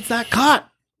probably needs that cot.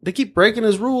 They keep breaking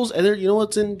his rules, and you know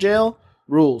what's in jail?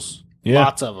 Rules. Yeah.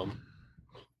 Lots of them.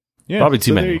 Yeah, Probably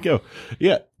too many. There you go.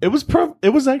 Yeah, it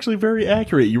was actually very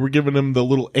accurate. You were giving him the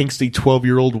little angsty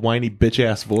 12-year-old whiny bitch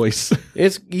ass voice.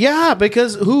 Yeah,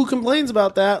 because who complains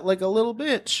about that like a little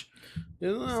bitch?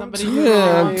 You know, Somebody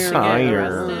I'm who's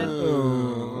tired. wrong to get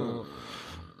arrested.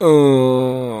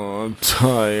 Oh, I'm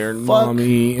tired,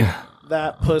 mommy.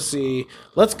 That pussy.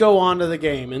 Let's go on to the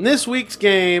game. In this week's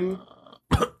game,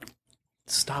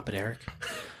 stop it, Eric.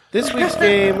 This week's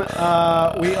game,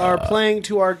 we are playing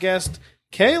to our guest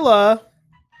Kayla.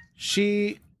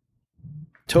 She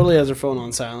totally has her phone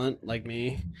on silent, like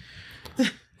me.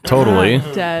 Totally.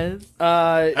 Des.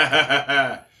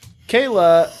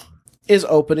 Kayla is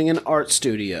opening an art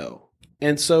studio.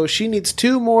 And so she needs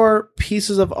 2 more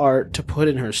pieces of art to put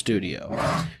in her studio.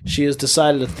 She has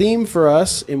decided a theme for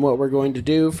us in what we're going to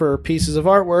do for pieces of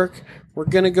artwork. We're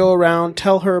going to go around,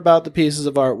 tell her about the pieces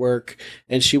of artwork,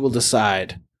 and she will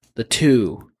decide the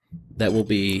 2 that will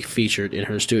be featured in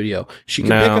her studio. She can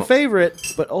Now- pick a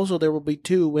favorite, but also there will be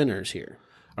 2 winners here.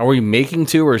 Are we making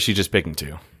 2 or is she just picking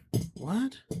 2?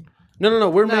 What? No.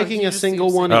 We're No, making you a just single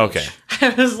use one it. each. Okay. I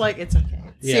was like, it's okay.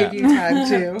 Yeah. Save you time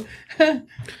too.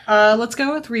 Let's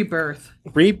go with Rebirth.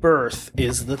 Rebirth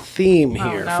is the theme Oh,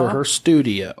 here no. for her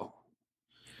studio.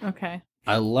 Okay.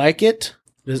 I like it.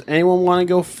 Does anyone want to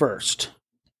go first?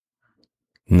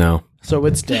 No. So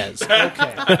it's Des.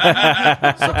 Okay.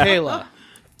 So Kayla,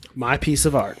 my piece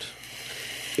of art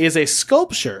is a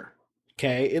sculpture.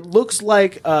 Okay. It looks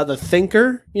like the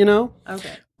Thinker, you know?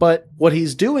 Okay. But what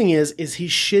he's doing is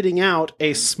he's shitting out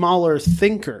a smaller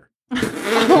Thinker.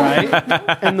 Right?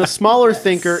 And the smaller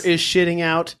Thinker is shitting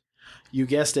out, you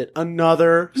guessed it,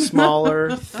 another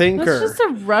smaller Thinker. That's just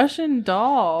a Russian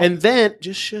doll. And then,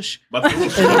 just shush. And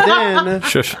then,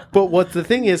 Shush. but what the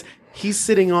thing is, he's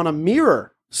sitting on a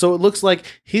mirror. So it looks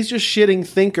like he's just shitting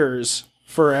Thinkers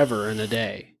forever in a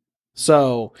day.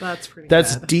 So That's pretty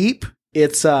that's bad. deep.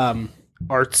 It's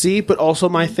artsy, but also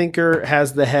my Thinker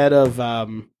has the head of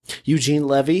Eugene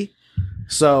Levy.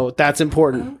 So that's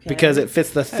important Okay. because it fits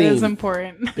the that is theme.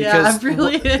 important. Yeah, it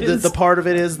really is. The part of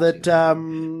it is that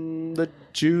the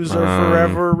Jews are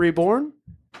forever reborn.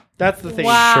 That's the thing.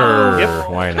 Wow. Sure. Yep.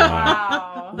 Why not?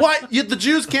 Wow. What? The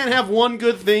Jews can't have one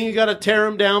good thing. You got to tear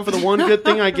them down for the one good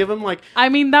thing I give them. Like I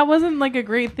mean, that wasn't like a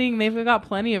great thing. They've got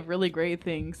plenty of really great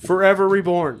things. forever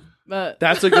reborn. But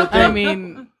That's a good thing. I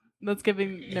mean, that's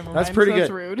giving. Never mind. That's pretty That's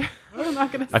good. rude. I'm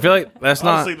not gonna. I feel like that's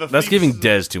Honestly, not. the That's thieves- giving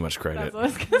Des too much That's credit. what I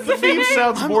was gonna The theme say.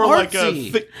 sounds I'm more like a.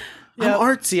 artsy. I'm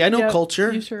artsy. I know Yep,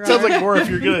 culture. You sure Sounds are. like more if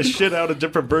you're gonna shit out a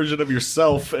different version of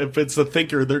yourself. If it's a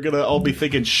Thinker, they're gonna all be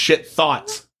thinking shit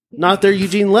thoughts. Not their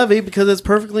Eugene Levy because it's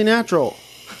perfectly natural.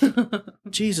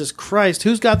 Jesus Christ.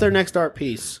 Who's got their next art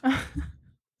piece?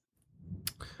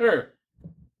 Her.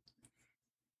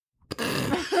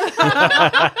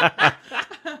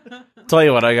 Tell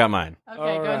you what, I got mine. Okay,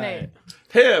 All go right. Nate.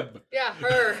 Him. Yeah,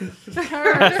 her.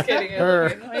 Her. Just kidding.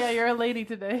 Her. Oh yeah, you're a lady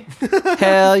today.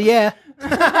 Hell yeah.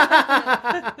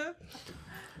 Now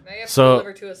you have So- to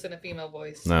deliver to us in a female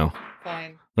voice. No.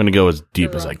 Fine. I'm gonna go as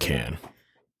deep as I can.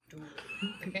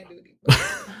 I can't do it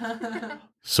either.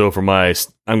 So for my,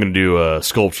 I'm going to do a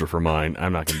sculpture for mine.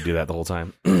 I'm not going to do that the whole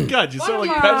time. God, you sound like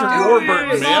Wow. Patrick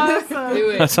Warburton, man. Awesome.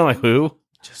 Do That it. sound like who?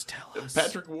 Just tell us.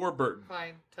 Patrick Warburton.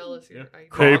 Fine. Tell us your idea.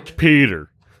 Hey,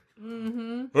 Peter.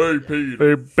 Mm-hmm. Hey,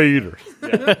 Peter. Hey, Peter.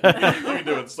 Yeah. You can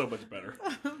do it so much better.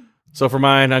 So for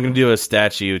mine, I'm going to do a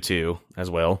statue too,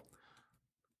 as well.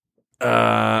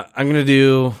 I'm going to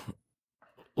do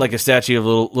like a statue of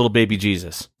little baby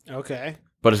Jesus, Okay.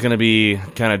 but it's going to be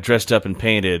kind of dressed up and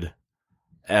painted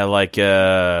like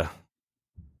oh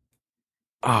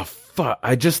fuck!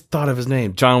 I just thought of his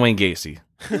name, John Wayne Gacy.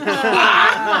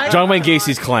 John Wayne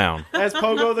Gacy's clown. As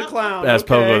Pogo the Clown. As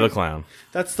okay. Pogo the Clown.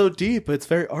 That's so deep. It's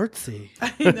very artsy.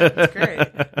 That's great.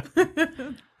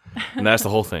 And that's the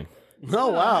whole thing. Oh,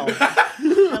 wow.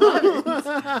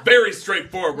 Very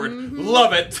straightforward.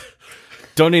 Love it.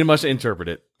 Don't need much to interpret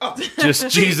it. Just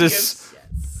Jesus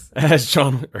as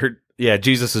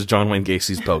Jesus as John Wayne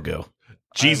Gacy's Pogo.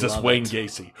 Jesus love Wayne it.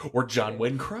 Gacy or John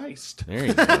Wayne Christ. There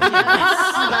you go.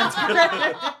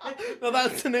 Well,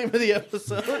 that's the name of the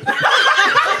episode.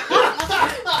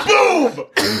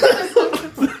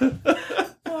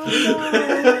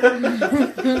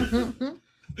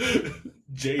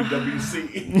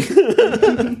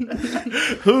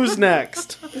 JWC. Who's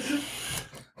next?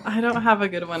 I don't have a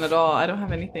good one at all. I don't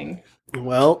have anything.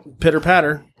 Well, pitter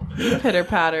patter. Pitter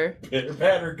patter. Pitter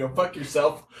patter, go fuck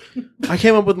yourself. I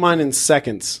came up with mine in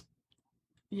seconds.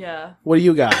 Yeah, What do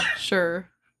you got? sure.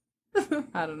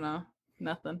 I don't know.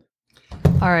 Nothing.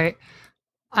 All right.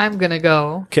 I'm going to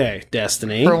go. Okay,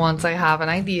 Destiny. For once, I have an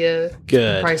idea.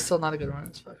 Good. Probably still not a good one.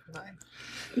 It's fucking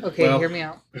fine. Okay, Well, hear me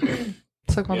out.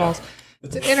 Suck my balls.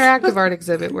 It's an interactive art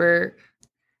exhibit where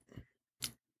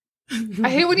I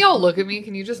hate when y'all look at me.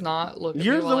 Can you just not look at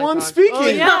You're me the while I one talk? speaking. Oh,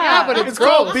 yeah. Yeah, but it's, It's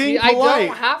called gross. being I polite.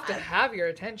 don't have to have your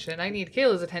attention. I need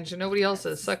Kayla's attention. Nobody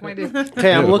else's. Suck my dick.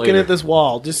 Okay, I'm Do it looking later. at this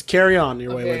wall. Just carry on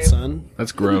your Okay. wayward son.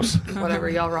 That's gross. Whatever,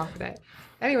 y'all wrong for that.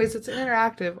 Anyways, it's an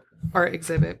interactive art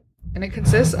exhibit, and it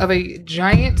consists of a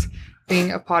giant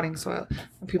thing of potting soil.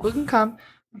 And people can come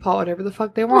and pot whatever the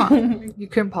fuck they want. You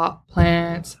can pot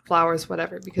plants, flowers,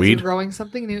 whatever, because Weed? you're growing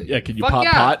something new. Yeah, can you Fuck pop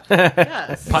yeah. pot?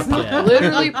 Yes. Pot pot.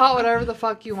 Literally pot whatever the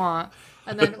fuck you want.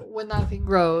 And then when that thing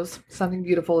grows, something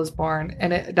beautiful is born,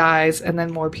 and it dies, and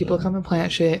then more people come and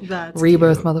plant shit. That's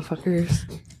Rebirth,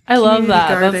 motherfuckers. I love Community that.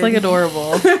 garden. That's like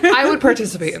adorable. I would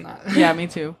participate in that. Yeah, me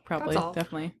too. Probably. That's all.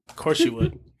 Definitely. Of course you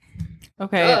would.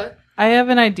 Okay. I have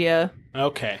an idea.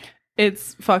 Okay.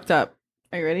 It's fucked up.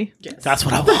 Are you ready? That's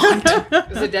what I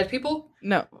want. Is it dead people?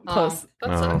 No. Oh, Close. that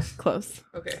Oh. sucks. Close.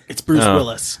 Okay. It's Bruce Oh.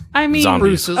 Willis. I mean,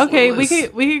 Zombies. okay, we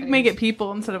could make it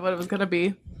people instead of what it was gonna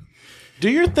be. Do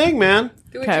your thing, man.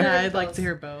 Do what Okay. you're Yeah, gonna I'd like tell to us.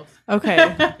 hear both. Okay.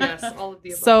 Yes, all of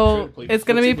the above. So Please, it's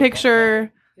gonna be a let's see what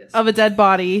picture Yes. of a dead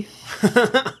body,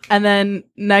 and then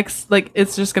next, like,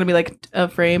 it's just gonna be like a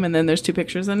frame, and then there's two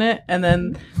pictures in it, and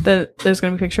then there's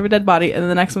gonna be a picture of a dead body, and then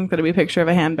the next one's gonna be a picture of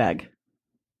a handbag.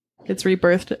 It's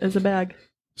rebirthed as a bag.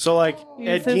 So, like,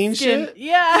 Ed It's his Gein skin. shit?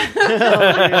 Yeah.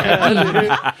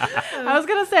 Yeah. I was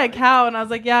gonna say a cow, and I was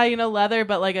like, yeah, leather,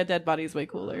 but like a dead body's way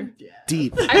cooler.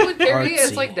 Deep. I would carry it.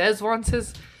 It's Artsy. like Des wants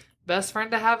his best friend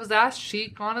to have his ass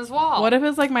cheek on his wall. What if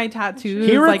it's like my tattoo?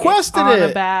 He like, requested on a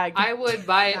it. bag? I would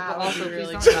buy it, but That would also be please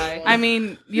really don't cool. die. I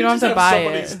mean, you don't have to buy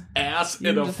somebody's it. ass You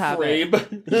in a just have frame. Bro.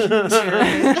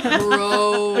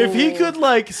 If he could,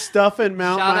 like, stuff and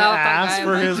mount Shout my out that ass guy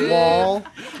for in the his gym. wall,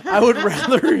 I would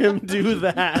rather him do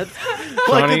that.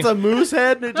 Like, Johnny? it's a moose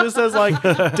head and it just says, like,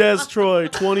 Des Troy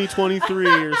 2023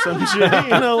 or some shit. You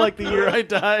know, like the year I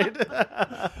died.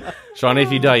 Shawnee,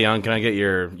 if you die young, can I get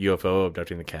your UFO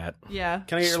abducting the cat? Yeah.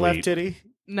 Can I get your left Sweet. titty?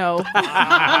 No. Dude,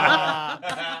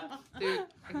 I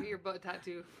get your butt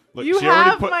tattoo. Look, You she already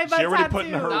have put, my butt she already put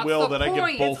in tattoo. her That's will the that I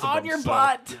point. get both It's of on them. Your so-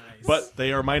 butt. But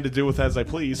they are mine to do with as I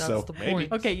please. That's so the maybe.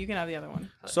 point. Okay, you can have the other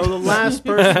one. So the last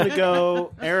person to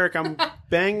go, Eric, I'm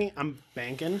banking.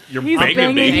 You're He's banging,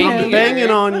 banging baby. him. I'm banging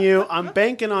on you. I'm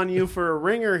banking on you for a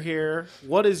ringer here.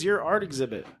 What is your art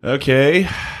exhibit? Okay,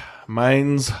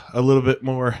 mine's a little bit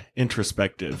more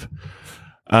introspective.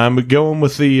 I'm going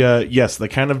with the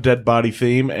kind of dead body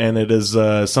theme, and it is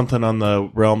something on the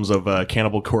realms of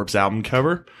Cannibal Corpse album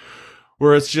cover,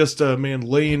 where it's just a man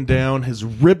laying down, his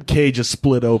rib cage is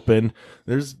split open,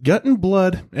 there's gut and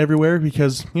blood everywhere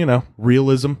because,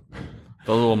 realism.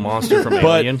 The little monster from But-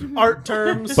 Alien. Art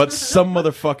terms. But some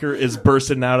motherfucker is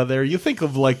bursting out of there. You think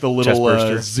of like the little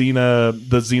Chestburster.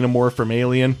 the xenomorph from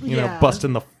Alien, Yeah.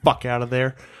 busting the fuck out of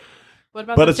there. What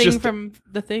about But the it's thing just- from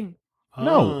the thing?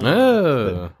 No.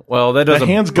 Oh. Well, that The doesn't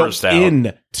hands go burst out.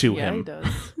 in to Yeah, he him, does.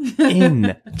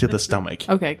 in to the stomach,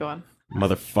 Okay, go on.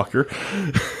 motherfucker.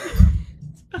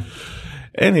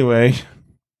 Anyway,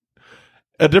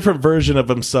 a different version of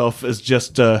himself is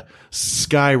just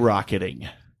skyrocketing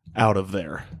out of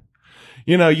there.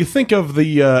 You know, you think of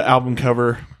the album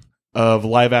cover of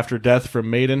Live After Death from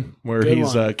Maiden, where Good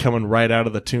he's one. coming right out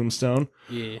of the tombstone.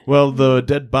 Yeah. Well, the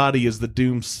dead body is the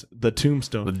tombstone. The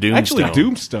Doomstone. Actually,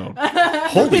 Doomstone.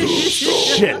 Holy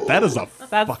shit, that is a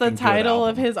That's fucking the good title album.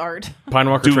 of his art. Pine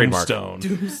Walker trademark.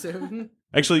 Doomstone.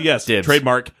 Actually, yes, Dibs.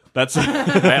 trademark. That's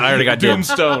I already got dibs.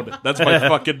 Doomstone. That's my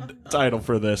fucking title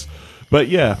for this. But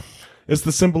yeah, it's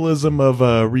the symbolism of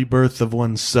rebirth of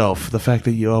oneself. The fact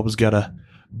that you always gotta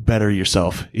better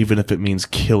yourself, even if it means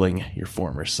killing your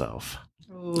former self.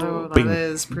 Oh, that Bing.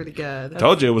 is pretty good.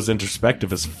 Told you it was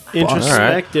introspective as fuck.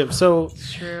 Introspective. So,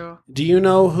 True. do you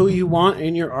know who you want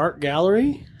in your art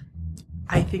gallery?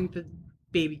 I think that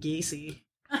Baby Gacy.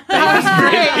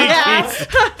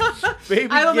 Baby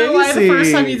I don't know why the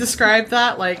first time you Gacy. described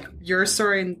that, like your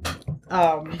story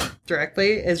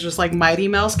directly, is just like Mighty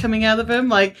Mouse coming out of him.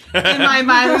 Like in my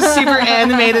mind, it was super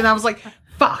animated. And I was like,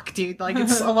 "Fuck, dude! Like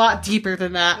it's a lot deeper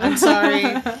than that." I'm sorry,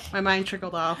 my mind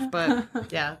trickled off, but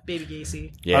yeah, Baby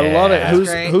Gacy, Yeah. I love it. That's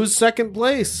great. Who's second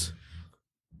place?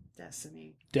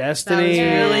 Destiny. Destiny.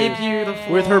 That was really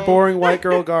beautiful. With her boring white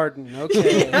girl garden.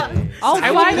 Okay. I'll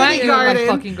I would find plant him. you in my garden.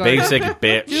 fucking garden. Basic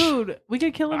bitch. Dude, we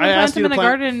could kill him I and asked plant him you in to a plant-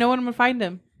 garden and no one would find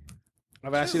him.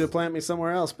 I've asked you to plant me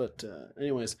somewhere else, but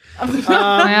anyways.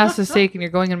 My ass is steak, and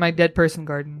you're going in my dead person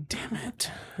garden. Damn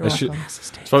it. You're I should- welcome.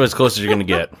 It's probably as close as you're gonna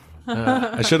get.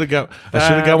 I should have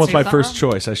gone with my first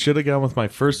choice. I should have gone with my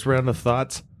first round of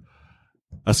thoughts.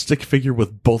 A stick figure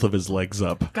with both of his legs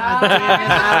up. God damn it,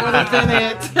 that would have been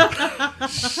it.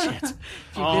 Shit.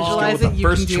 If you visualize it, you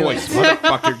first can do choice, it.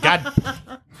 motherfucker.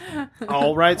 God.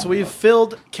 All right, so we've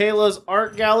filled Kayla's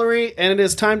art gallery, and it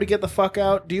is time to get the fuck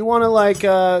out. Do you want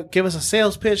to give us a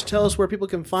sales pitch? Tell us where people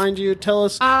can find you. Tell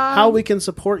us how we can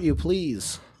support you,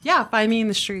 please. Yeah, find me in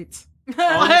the streets.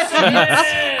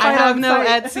 I have no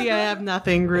Etsy. I have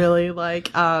nothing really. Like,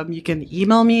 you can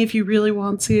email me if you really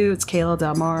want to. It's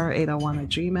KaylaDelmar801 at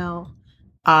Gmail,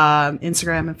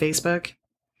 Instagram and Facebook.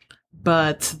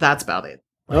 But that's about it.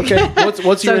 Okay,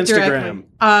 what's your So Instagram?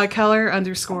 directly,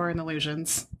 color_and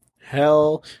illusions.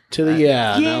 Hell to the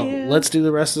yeah. Yeah. Now let's do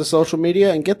the rest of the social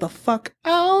media and get the fuck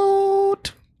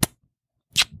out.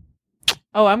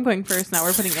 Oh, I'm going first now.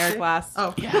 We're putting Eric last.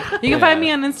 Oh, You can find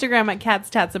me on Instagram at Cats,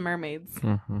 Tats, and Mermaids.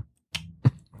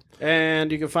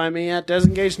 And you can find me at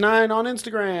Desengaged9 on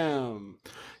Instagram.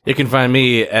 You can find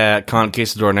me at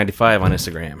ConCasador95 on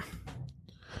Instagram.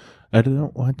 I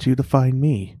don't want you to find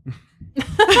me.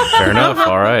 Fair enough.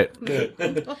 All right.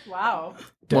 Wow.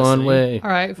 One way All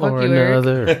right, fuck or you, Eric.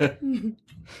 another.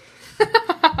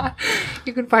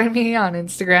 You can find me on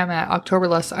Instagram at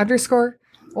Octoberlust_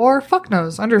 or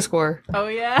fucknose_. Oh,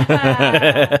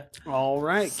 yeah. All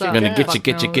right. So- kick Gonna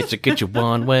ass. get you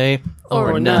one way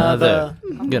or another.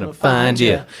 I'm gonna find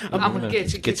you. I'm gonna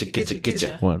get you.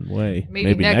 One way.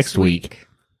 Maybe next week.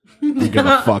 I'm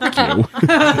gonna fuck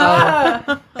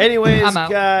you. Anyways, I'm out.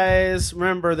 guys,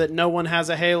 remember that no one has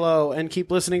a halo and keep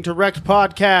listening to Wrecked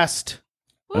Podcast.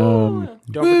 Don't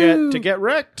forget to get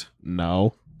wrecked.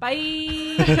 No. Bye.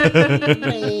 Get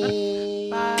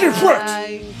wrecked!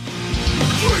 Bye.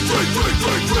 Break, break, break,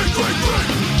 break, break, break, break.